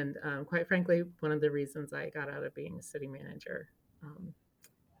 And quite frankly, one of the reasons I got out of being a city manager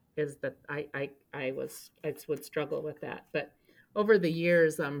is that I would struggle with that. But over the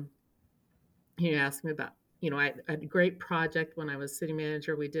years, you asked me about I had a great project when I was city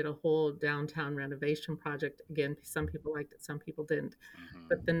manager. We did a whole downtown renovation project. Again, some people liked it, some people didn't.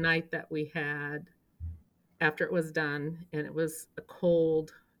 But the night that we had, after it was done, and it was a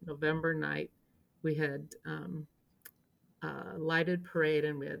cold November night, we had a lighted parade,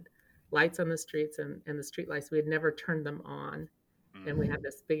 and we had lights on the streets and the street lights. We had never turned them on. And we had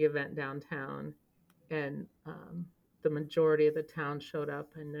this big event downtown, and the majority of the town showed up,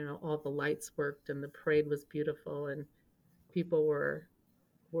 and all the lights worked, and the parade was beautiful, and people were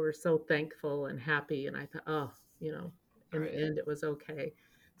so thankful and happy. And I thought, in the end, it was okay.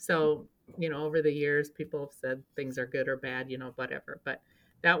 So, over the years, people have said things are good or bad, whatever. But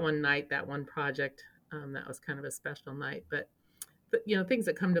that one night, that one project, that was kind of a special night. But things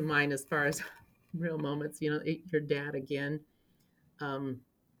that come to mind as far as real moments, your dad again.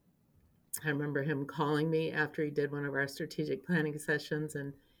 I remember him calling me after he did one of our strategic planning sessions,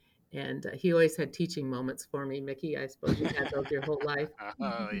 and he always had teaching moments for me, Mickey. I suppose you had those your whole life.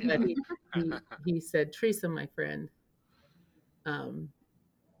 But he said, "Teresa, my friend,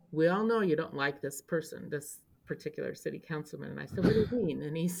 we all know you don't like this person, this particular city councilman." And I said, "What do you mean?"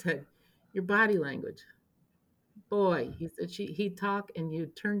 And he said, "Your body language. Boy," he said, he'd talk and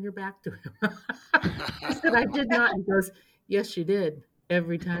you'd turn your back to him." I said, "I did not." He goes, "Yes, you did.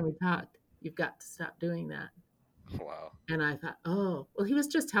 Every time he talked. You've got to stop doing that." Wow. And I thought, oh, well, he was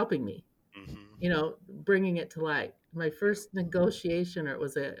just helping me, bringing it to light. My first negotiation, or it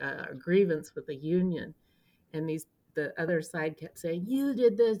was a grievance with the union, and the other side kept saying, you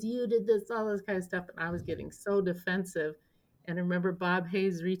did this, all this kind of stuff. And I was getting so defensive. And I remember Bob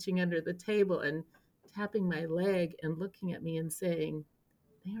Hayes reaching under the table and tapping my leg and looking at me and saying,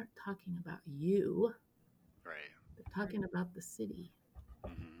 "They aren't talking about you. Right. They're talking about the city."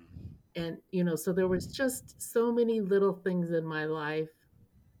 And, so there was just so many little things in my life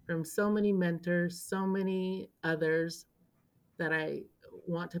from so many mentors, so many others that I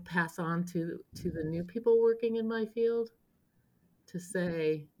want to pass on to the new people working in my field, to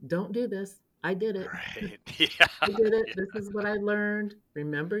say, don't do this. I did it. Right. Yeah. I did it. This is what I learned.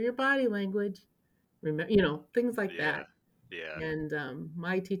 Remember your body language. Remember, things like that. Yeah. And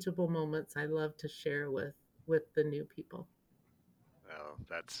my teachable moments I love to share with the new people. Well,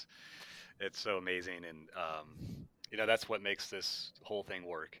 it's so amazing. And, that's what makes this whole thing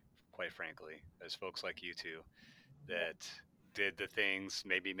work, quite frankly, as folks like you two that did the things,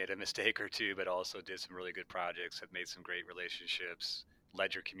 maybe made a mistake or two, but also did some really good projects, have made some great relationships,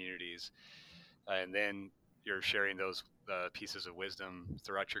 led your communities. And then you're sharing those pieces of wisdom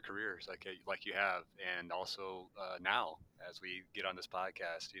throughout your careers, like you have, and also now as we get on this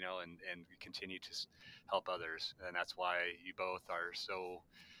podcast, and we continue to help others. And that's why you both are so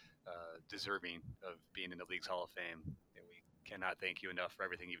deserving of being in the League's Hall of Fame. And we cannot thank you enough for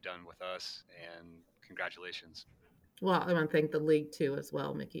everything you've done with us, and congratulations. Well, I want to thank the League too as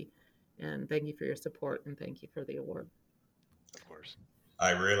well, Mickey, and thank you for your support, and thank you for the award. Of course.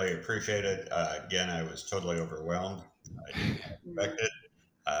 I really appreciate it. Again, I was totally overwhelmed. I didn't expect it.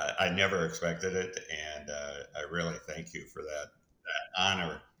 I never expected it, and I really thank you for that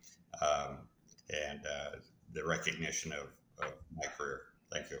honor and the recognition of my career.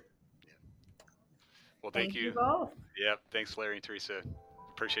 Thank you. Yeah. Well, thank you both. Yep. Thanks, Larry and Teresa.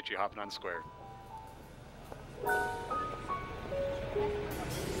 Appreciate you hopping on the square.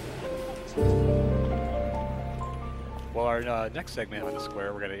 Well, our next segment on the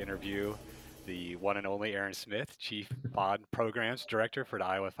square, we're going to interview the one and only Aaron Smith, Chief Bond Programs Director for the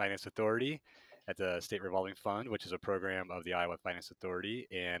Iowa Finance Authority at the State Revolving Fund, which is a program of the Iowa Finance Authority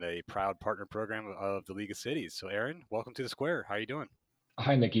and a proud partner program of the League of Cities. So, Aaron, welcome to the square. How are you doing?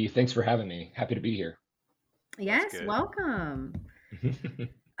 Hi, Mickey. Thanks for having me. Happy to be here. Yes, welcome.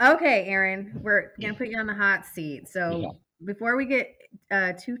 Okay, Aaron, we're going to put you on the hot seat. So before we get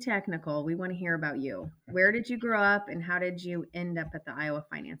too technical, we want to hear about you. Where did you grow up, and how did you end up at the Iowa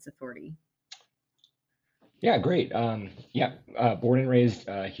Finance Authority? Yeah, great. Born and raised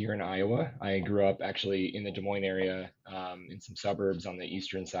here in Iowa. I grew up actually in the Des Moines area, in some suburbs on the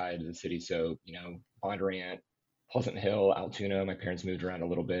eastern side of the city. So, Bondurant, Pleasant Hill, Altoona. My parents moved around a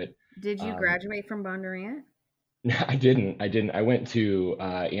little bit. Did you graduate from Bondurant? I didn't. I went to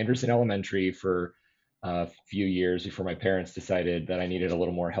Anderson Elementary for a few years before my parents decided that I needed a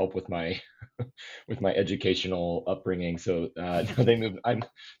little more help with my educational upbringing. So they moved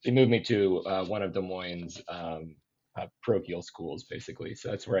me to one of Des Moines' parochial schools, basically. So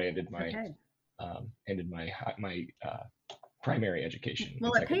that's where I ended my primary education.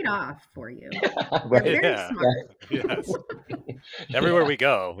 Well, it paid off for you. Right. You're very smart. Yes. Everywhere we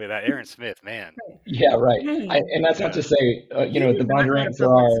go with that Aaron Smith, man. Yeah, right. And that's not to say, the Bondurants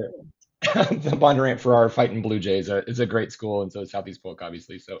are the Bondurant for our fighting Blue Jays is a great school, and so is Southeast Polk,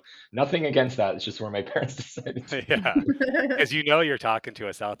 obviously. So nothing against that. It's just where my parents decided to. Yeah, because you're talking to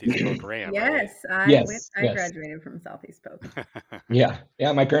a Southeast Polk Ram, Yes, right? I graduated from Southeast Polk. Yeah.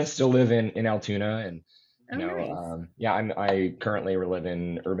 My parents still live in Altoona, and nice. I currently live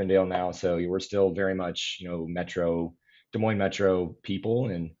in Urbandale now, so we're still very much Des Moines Metro people,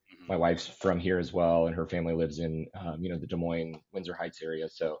 and my wife's from here as well, and her family lives in the Des Moines Windsor Heights area.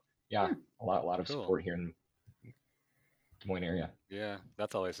 So yeah, a lot of support here in Des Moines area. Yeah,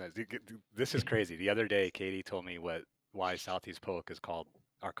 that's always nice. This is crazy. The other day, Katie told me why Southeast Polk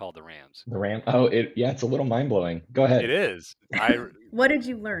are called the Rams. The Ram. Oh, it's a little mind blowing. Go ahead. It is. What did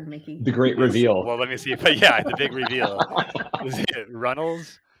you learn, Mickey? The great reveal. Well, let me see. The big reveal. Was it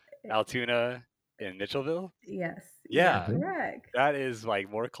Runnels, Altoona, and Mitchellville? Yes. Yeah. Correct. That is like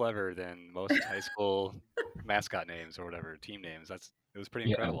more clever than most high school mascot names or whatever, team names. It was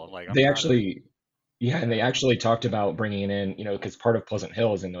pretty incredible. I'm like, they actually. Yeah, and they actually talked about bringing in, because part of Pleasant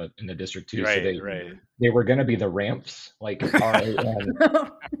Hill is in the district too. Right, so they were going to be the Ramps, like RAMPHS.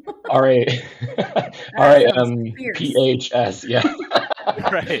 Yeah.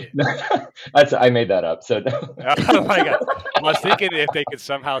 Right. I made that up. So. Oh my God! I was thinking if they could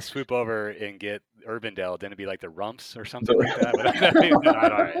somehow swoop over and get Urbandale, then it'd be like the Rumps or something like that.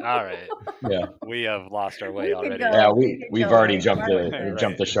 But all right. Yeah. We have lost our way already. Yeah, we've already jumped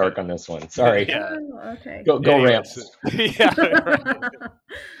the shark on this one. Sorry. Yeah. Okay. Go Ramps. Yeah.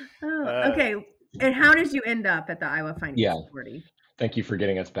 Right. Okay. And how did you end up at the Iowa Finance Authority? Thank you for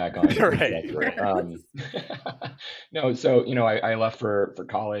getting us back on. Right. No, so I left for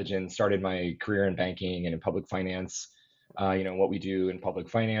college and started my career in banking and in public finance. What we do in public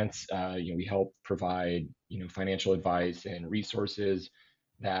finance, we help provide financial advice and resources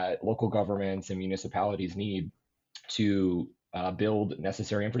that local governments and municipalities need to build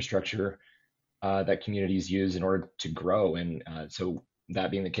necessary infrastructure that communities use in order to grow. And so that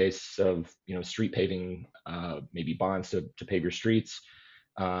being the case of street paving, maybe bonds to pave your streets,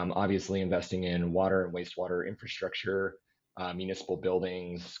 obviously investing in water and wastewater infrastructure, municipal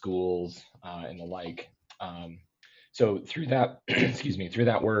buildings, schools, and the like. So through that, through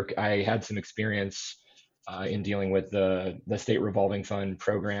that work, I had some experience in dealing with the state revolving fund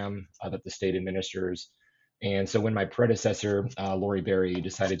program that the state administers. And so when my predecessor, Lori Berry,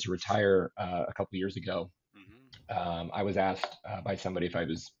 decided to retire a couple years ago, I was asked by somebody if I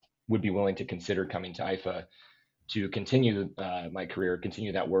would be willing to consider coming to IFA to continue my career,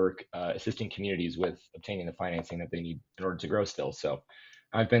 continue that work, assisting communities with obtaining the financing that they need in order to grow still. So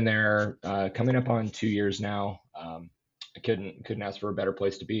I've been there coming up on 2 years now. I couldn't ask for a better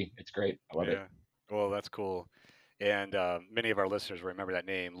place to be. It's great. I love it. Well, that's cool. And many of our listeners remember that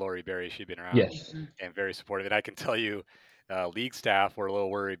name, Lori Berry. She'd been around and very supportive. And I can tell you, league staff were a little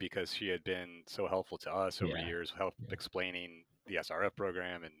worried because she had been so helpful to us over the years, explaining the SRF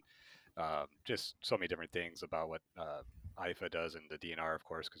program and just so many different things about what IFA does and the DNR, of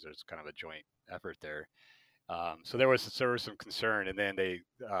course, because there's kind of a joint effort there. So there was some concern, and then they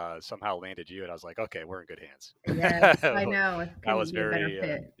somehow landed you, and I was like, okay, we're in good hands. Yes, I know. That was very,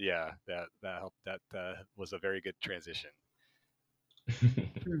 that helped. That was a very good transition.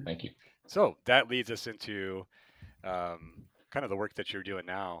 Thank you. So that leads us into kind of the work that you're doing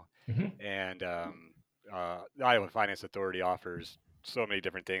now, and the Iowa Finance Authority offers so many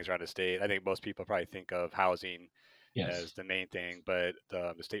different things around the state. I think most people probably think of housing as the main thing, but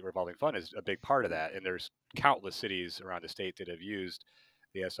the state revolving fund is a big part of that. And there's countless cities around the state that have used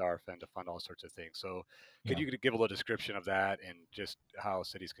the SR fund to fund all sorts of things. So could you give a little description of that and just how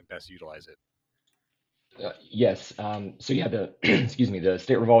cities can best utilize it? Yes. So the the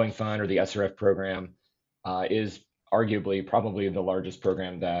state revolving fund, or the SRF program, is arguably probably the largest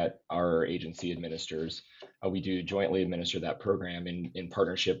program that our agency administers. We do jointly administer that program in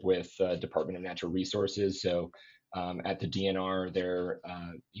partnership with Department of Natural Resources. So at the DNR, they're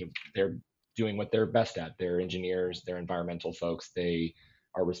doing what they're best at. They're engineers, they're environmental folks. They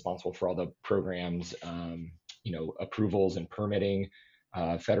are responsible for all the programs, approvals and permitting,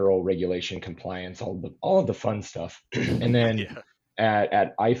 federal regulation compliance, all of the fun stuff. And then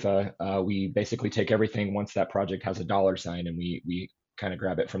at IFA, we basically take everything once that project has a dollar sign, and we kind of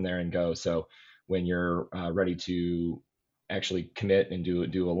grab it from there and go. So when you're ready to actually commit and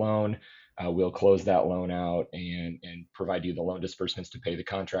do a loan, we'll close that loan out and provide you the loan disbursements to pay the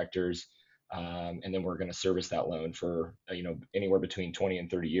contractors. And then we're going to service that loan for, anywhere between 20 and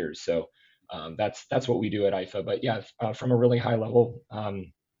 30 years. So that's what we do at IFA. But from a really high level,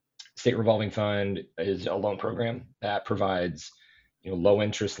 State Revolving Fund is a loan program that provides low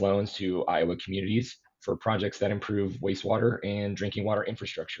interest loans to Iowa communities for projects that improve wastewater and drinking water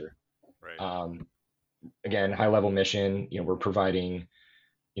infrastructure. Right. Again, high level mission, we're providing,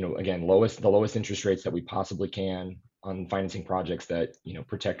 again, the lowest interest rates that we possibly can on financing projects that,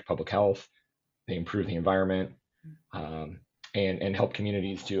 protect public health, they improve the environment, um, and help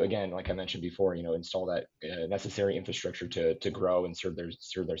communities to, again, like I mentioned before, install that necessary infrastructure to grow and serve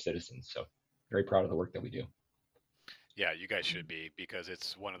their citizens. So very proud of the work that we do. Yeah, you guys should be, because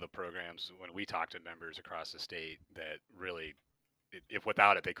it's one of the programs when we talk to members across the state that really, if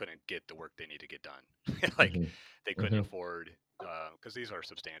without it, they couldn't get the work they need to get done. Like Mm-hmm. they couldn't Mm-hmm. afford, because these are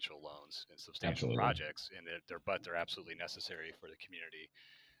substantial loans and substantial Absolutely. projects, and they're absolutely necessary for the community.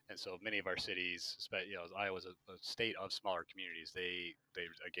 And so many of our cities, Iowa's a state of smaller communities. They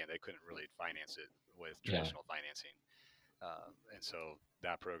couldn't really finance it with traditional financing. And so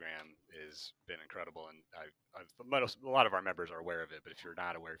that program has been incredible, and a lot of our members are aware of it. But if you're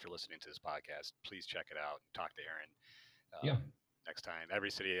not aware, if you're listening to this podcast, please check it out. Talk to Aaron. Next time,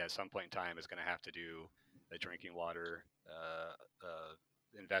 every city at some point in time is going to have to do a drinking water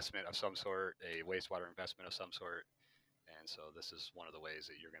investment of some sort, a wastewater investment of some sort, and so this is one of the ways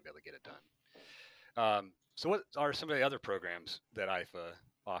that you're going to be able to get it done. So what are some of the other programs that IFA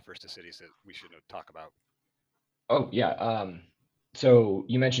offers to cities that we should talk about? Oh yeah. So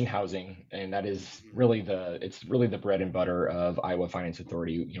you mentioned housing, and that is really the bread and butter of Iowa Finance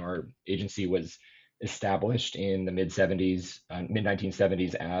Authority. Our agency was established in the mid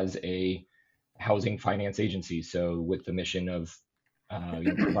 1970s as a housing finance agency. So with the mission of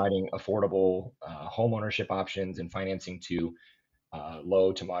providing affordable home ownership options and financing to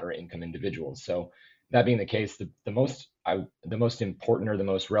low to moderate income individuals. So that being the case, the most important or the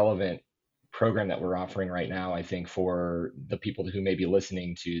most relevant program that we're offering right now, I think, for the people who may be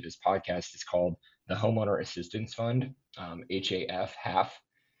listening to this podcast is called the Homeowner Assistance Fund, HAF.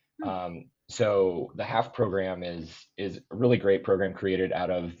 So the HAF program is a really great program created out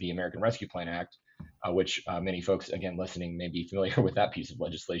of the American Rescue Plan Act, which many folks, again, listening may be familiar with that piece of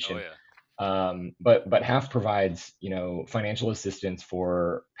legislation. Oh, yeah. But HAF provides, financial assistance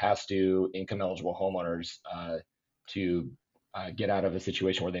for past due income eligible homeowners to get out of a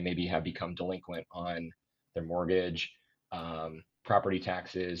situation where they maybe have become delinquent on their mortgage, property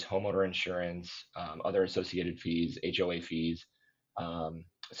taxes, homeowner insurance, other associated fees, HOA fees.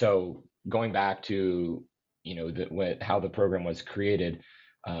 So going back to how the program was created,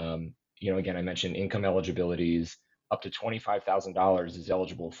 again, I mentioned income eligibilities. Up to $25,000 is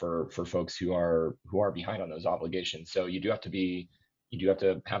eligible for folks who are behind on those obligations. So you do have to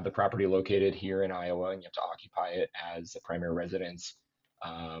have the property located here in Iowa, and you have to occupy it as a primary residence.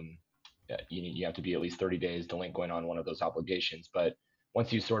 You have to be at least 30 days delinquent on one of those obligations. But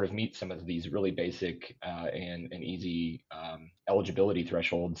once you sort of meet some of these really basic and easy eligibility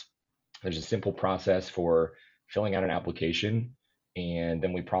thresholds, there's a simple process for filling out an application, and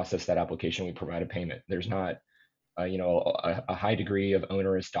then we process that application. We provide a payment. There's not a high degree of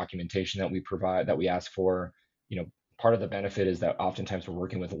onerous documentation that we ask for. Part of the benefit is that oftentimes we're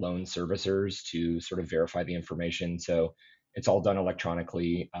working with loan servicers to sort of verify the information. So it's all done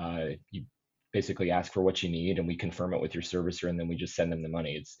electronically. You basically ask for what you need, and we confirm it with your servicer, and then we just send them the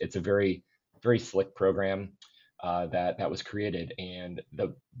money. It's a very, very slick program that was created. And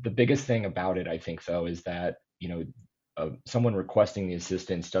the biggest thing about it, I think, though, is that someone requesting the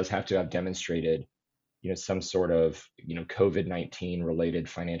assistance does have to have demonstrated some sort of COVID-19 related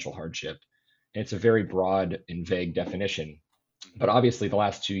financial hardship. And it's a very broad and vague definition. But obviously, the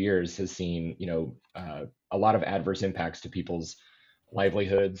last 2 years has seen a lot of adverse impacts to people's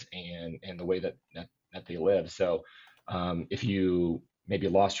livelihoods and the way that they live. So if you maybe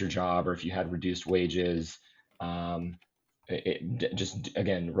lost your job, or if you had reduced wages, it just,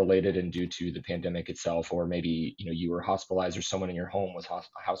 again, related and due to the pandemic itself, or maybe you were hospitalized, or someone in your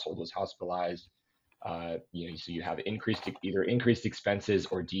household was hospitalized. So you have either increased expenses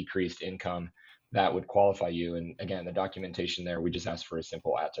or decreased income, that would qualify you. And again, the documentation there, we just ask for a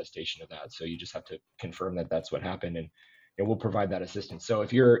simple attestation of that. So you just have to confirm that that's what happened, and we'll provide that assistance. So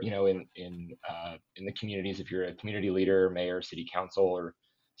if you're in the communities, if you're a community leader, mayor, city council, or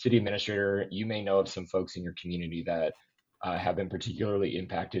city administrator, you may know of some folks in your community that have been particularly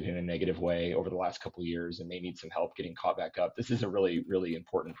impacted in a negative way over the last couple of years and may need some help getting caught back up. This is a really, really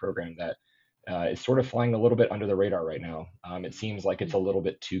important program that is sort of flying a little bit under the radar right now. It seems like it's a little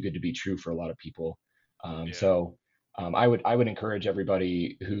bit too good to be true for a lot of people. So I would encourage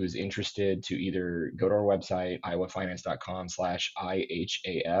everybody who's interested to either go to our website,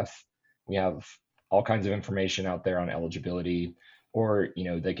 iowafinance.com/IHAF. We have all kinds of information out there on eligibility, or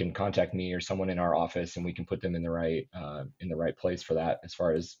they can contact me or someone in our office, and we can put them in the right place for that. As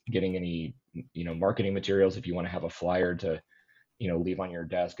far as getting any marketing materials, if you want to have a flyer to leave on your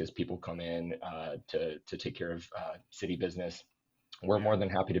desk as people come in to take care of city business. We're more than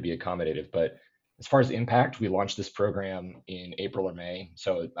happy to be accommodative. But as far as impact, we launched this program in April or May.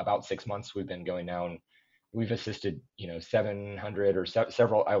 So about 6 months we've been going now, and we've assisted, 700 or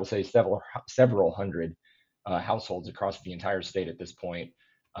several, I will say several hundred households across the entire state at this point,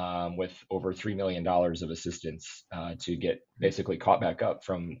 with over $3 million of assistance to get basically caught back up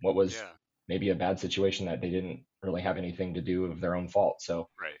from what was maybe a bad situation that they didn't really have anything to do of their own fault. So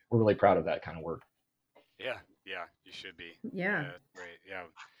we're really proud of that kind of work. Yeah, you should be. Yeah. Great. Yeah.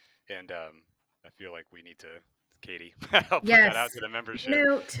 And I feel like we need to, Katie, I'll put that out to the membership.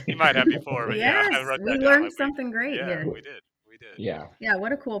 Note. You might have before, but I wrote that we down. learned something great here. We did. Yeah. Yeah,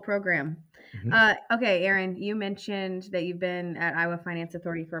 what a cool program. Okay, Aaron, you mentioned that you've been at Iowa Finance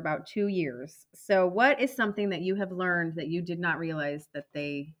Authority for about 2 years. So what is something that you have learned that you did not realize that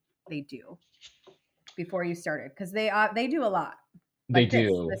they do before you started? Because they do a lot. They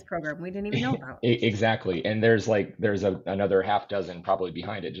do. This program we didn't even know about. Exactly. And there's another half dozen probably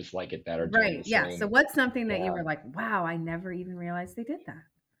behind it, just like it, that are doing the same. So what's something that you were like, wow, I never even realized they did that?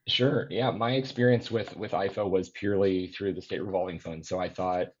 Sure. Yeah. My experience with IFA was purely through the state revolving fund. So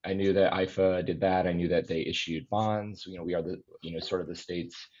I knew that IFA did that. I knew that they issued bonds. We are the, sort of the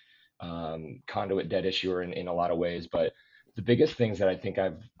state's conduit debt issuer in a lot of ways. But the biggest things that I think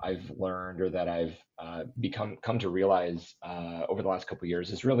I've learned, or that I've come to realize over the last couple of years,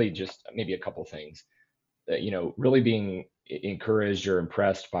 is really just maybe a couple things. That, really being encouraged or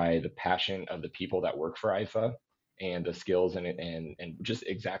impressed by the passion of the people that work for IFA, and the skills and just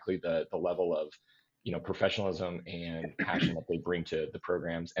exactly the level of professionalism and passion that they bring to the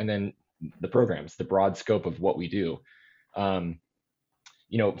programs, and then the broad scope of what we do. For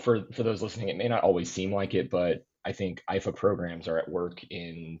those listening, it may not always seem like it, but I think IFA programs are at work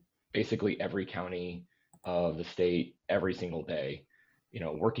in basically every county of the state every single day,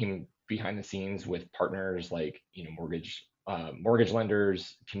 working behind the scenes with partners like, mortgage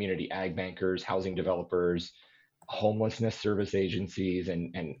lenders, community ag bankers, housing developers, homelessness service agencies,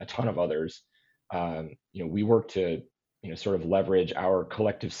 and a ton of others. We work to, sort of leverage our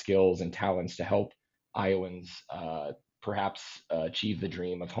collective skills and talents to help Iowans perhaps achieve the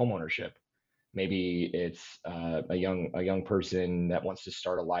dream of homeownership. Maybe it's a young person that wants to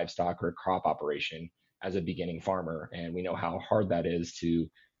start a livestock or a crop operation as a beginning farmer, and we know how hard that is to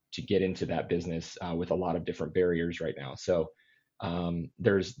get into that business with a lot of different barriers right now. So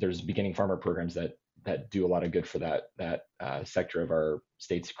there's beginning farmer programs that do a lot of good for that sector of our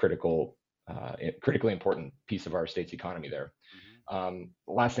state's critically important piece of our state's economy there. The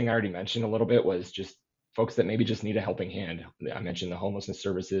last thing I already mentioned a little bit was just folks that maybe just need a helping hand. I mentioned the homelessness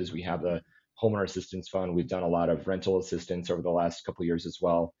services. We have the homeowner assistance fund. We've done a lot of rental assistance over the last couple of years as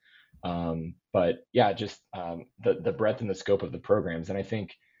well. But yeah, just the breadth and the scope of the programs. And I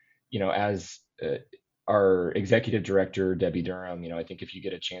think, as our executive director, Debbie Durham, I think if you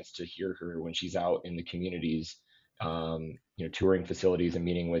get a chance to hear her when she's out in the communities, touring facilities and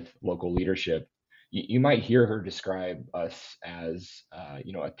meeting with local leadership, you might hear her describe us as,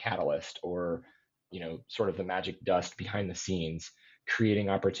 a catalyst, or, sort of the magic dust behind the scenes, creating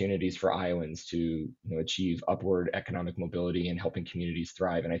opportunities for Iowans to, achieve upward economic mobility and helping communities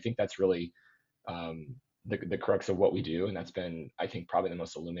thrive. And I think that's really the crux of what we do. And that's been, I think, probably the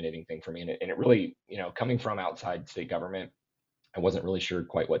most illuminating thing for me. And it really, coming from outside state government, I wasn't really sure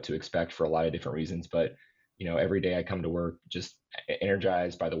quite what to expect for a lot of different reasons. But, every day I come to work just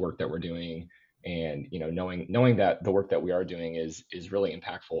energized by the work that we're doing. And, knowing that the work that we are doing is really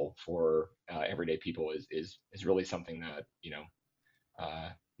impactful for everyday people is really something that,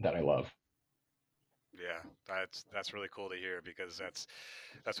 that I love. Yeah, that's really cool to hear, because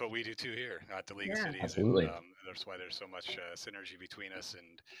that's what we do too here at the League of Cities. Absolutely. And that's why there's so much synergy between us,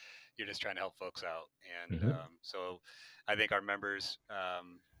 and you're just trying to help folks out. And so I think our members,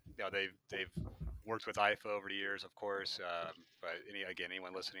 they've worked with IFA over the years, of course. But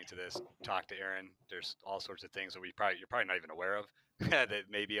anyone listening to this, talk to Aaron. There's all sorts of things that you're probably not even aware of that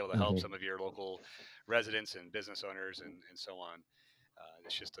may be able to help some of your local residents and business owners and so on.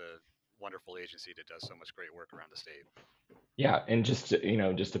 It's just a wonderful agency that does so much great work around the state. Yeah, and just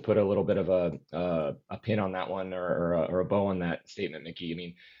to put a little bit of a pin on that one, or a bow on that statement, Mickey. I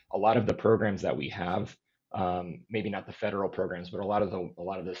mean, a lot of the programs that we have, maybe not the federal programs, but a lot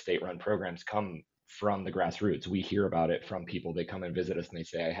of the state-run programs come from the grassroots. We hear about it from people. They come and visit us and they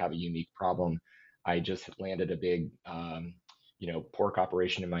say, I have a unique problem. I just landed a big pork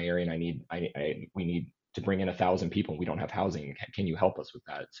operation in my area, and we need to bring in 1,000 people. We don't have housing. Can you help us with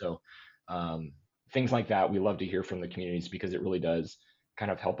that? So things like that, we love to hear from the communities, because it really does kind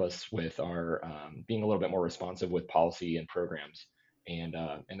of help us with our being a little bit more responsive with policy and programs. And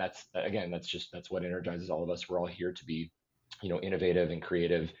that's, again, that's what energizes all of us. We're all here to be, innovative and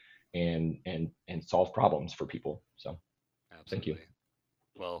creative and solve problems for people. So thank you.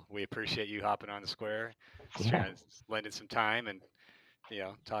 Well, we appreciate you hopping on the square, Yeah. lending some time and,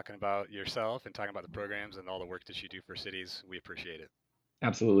 talking about yourself and talking about the programs and all the work that you do for cities. We appreciate it.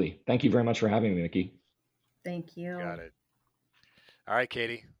 Absolutely. Thank you very much for having me, Mickey. Thank you. Got it. All right,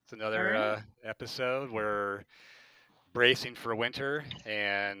 Katie. It's another episode. We're bracing for winter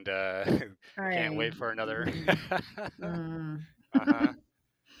and can't wait for another. Uh-huh.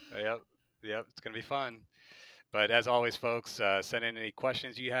 Yep. It's going to be fun. But as always, folks, send in any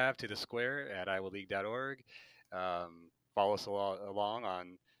questions you have to the square at iowaleague.org. Follow us along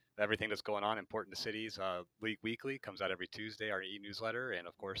on everything that's going on important to cities. League Weekly comes out every Tuesday, our e-newsletter. And,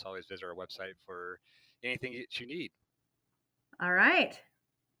 of course, always visit our website for anything that you need. All right.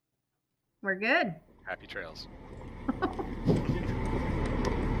 We're good. Happy trails.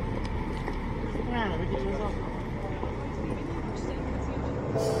 Yeah, we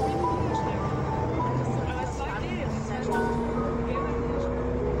can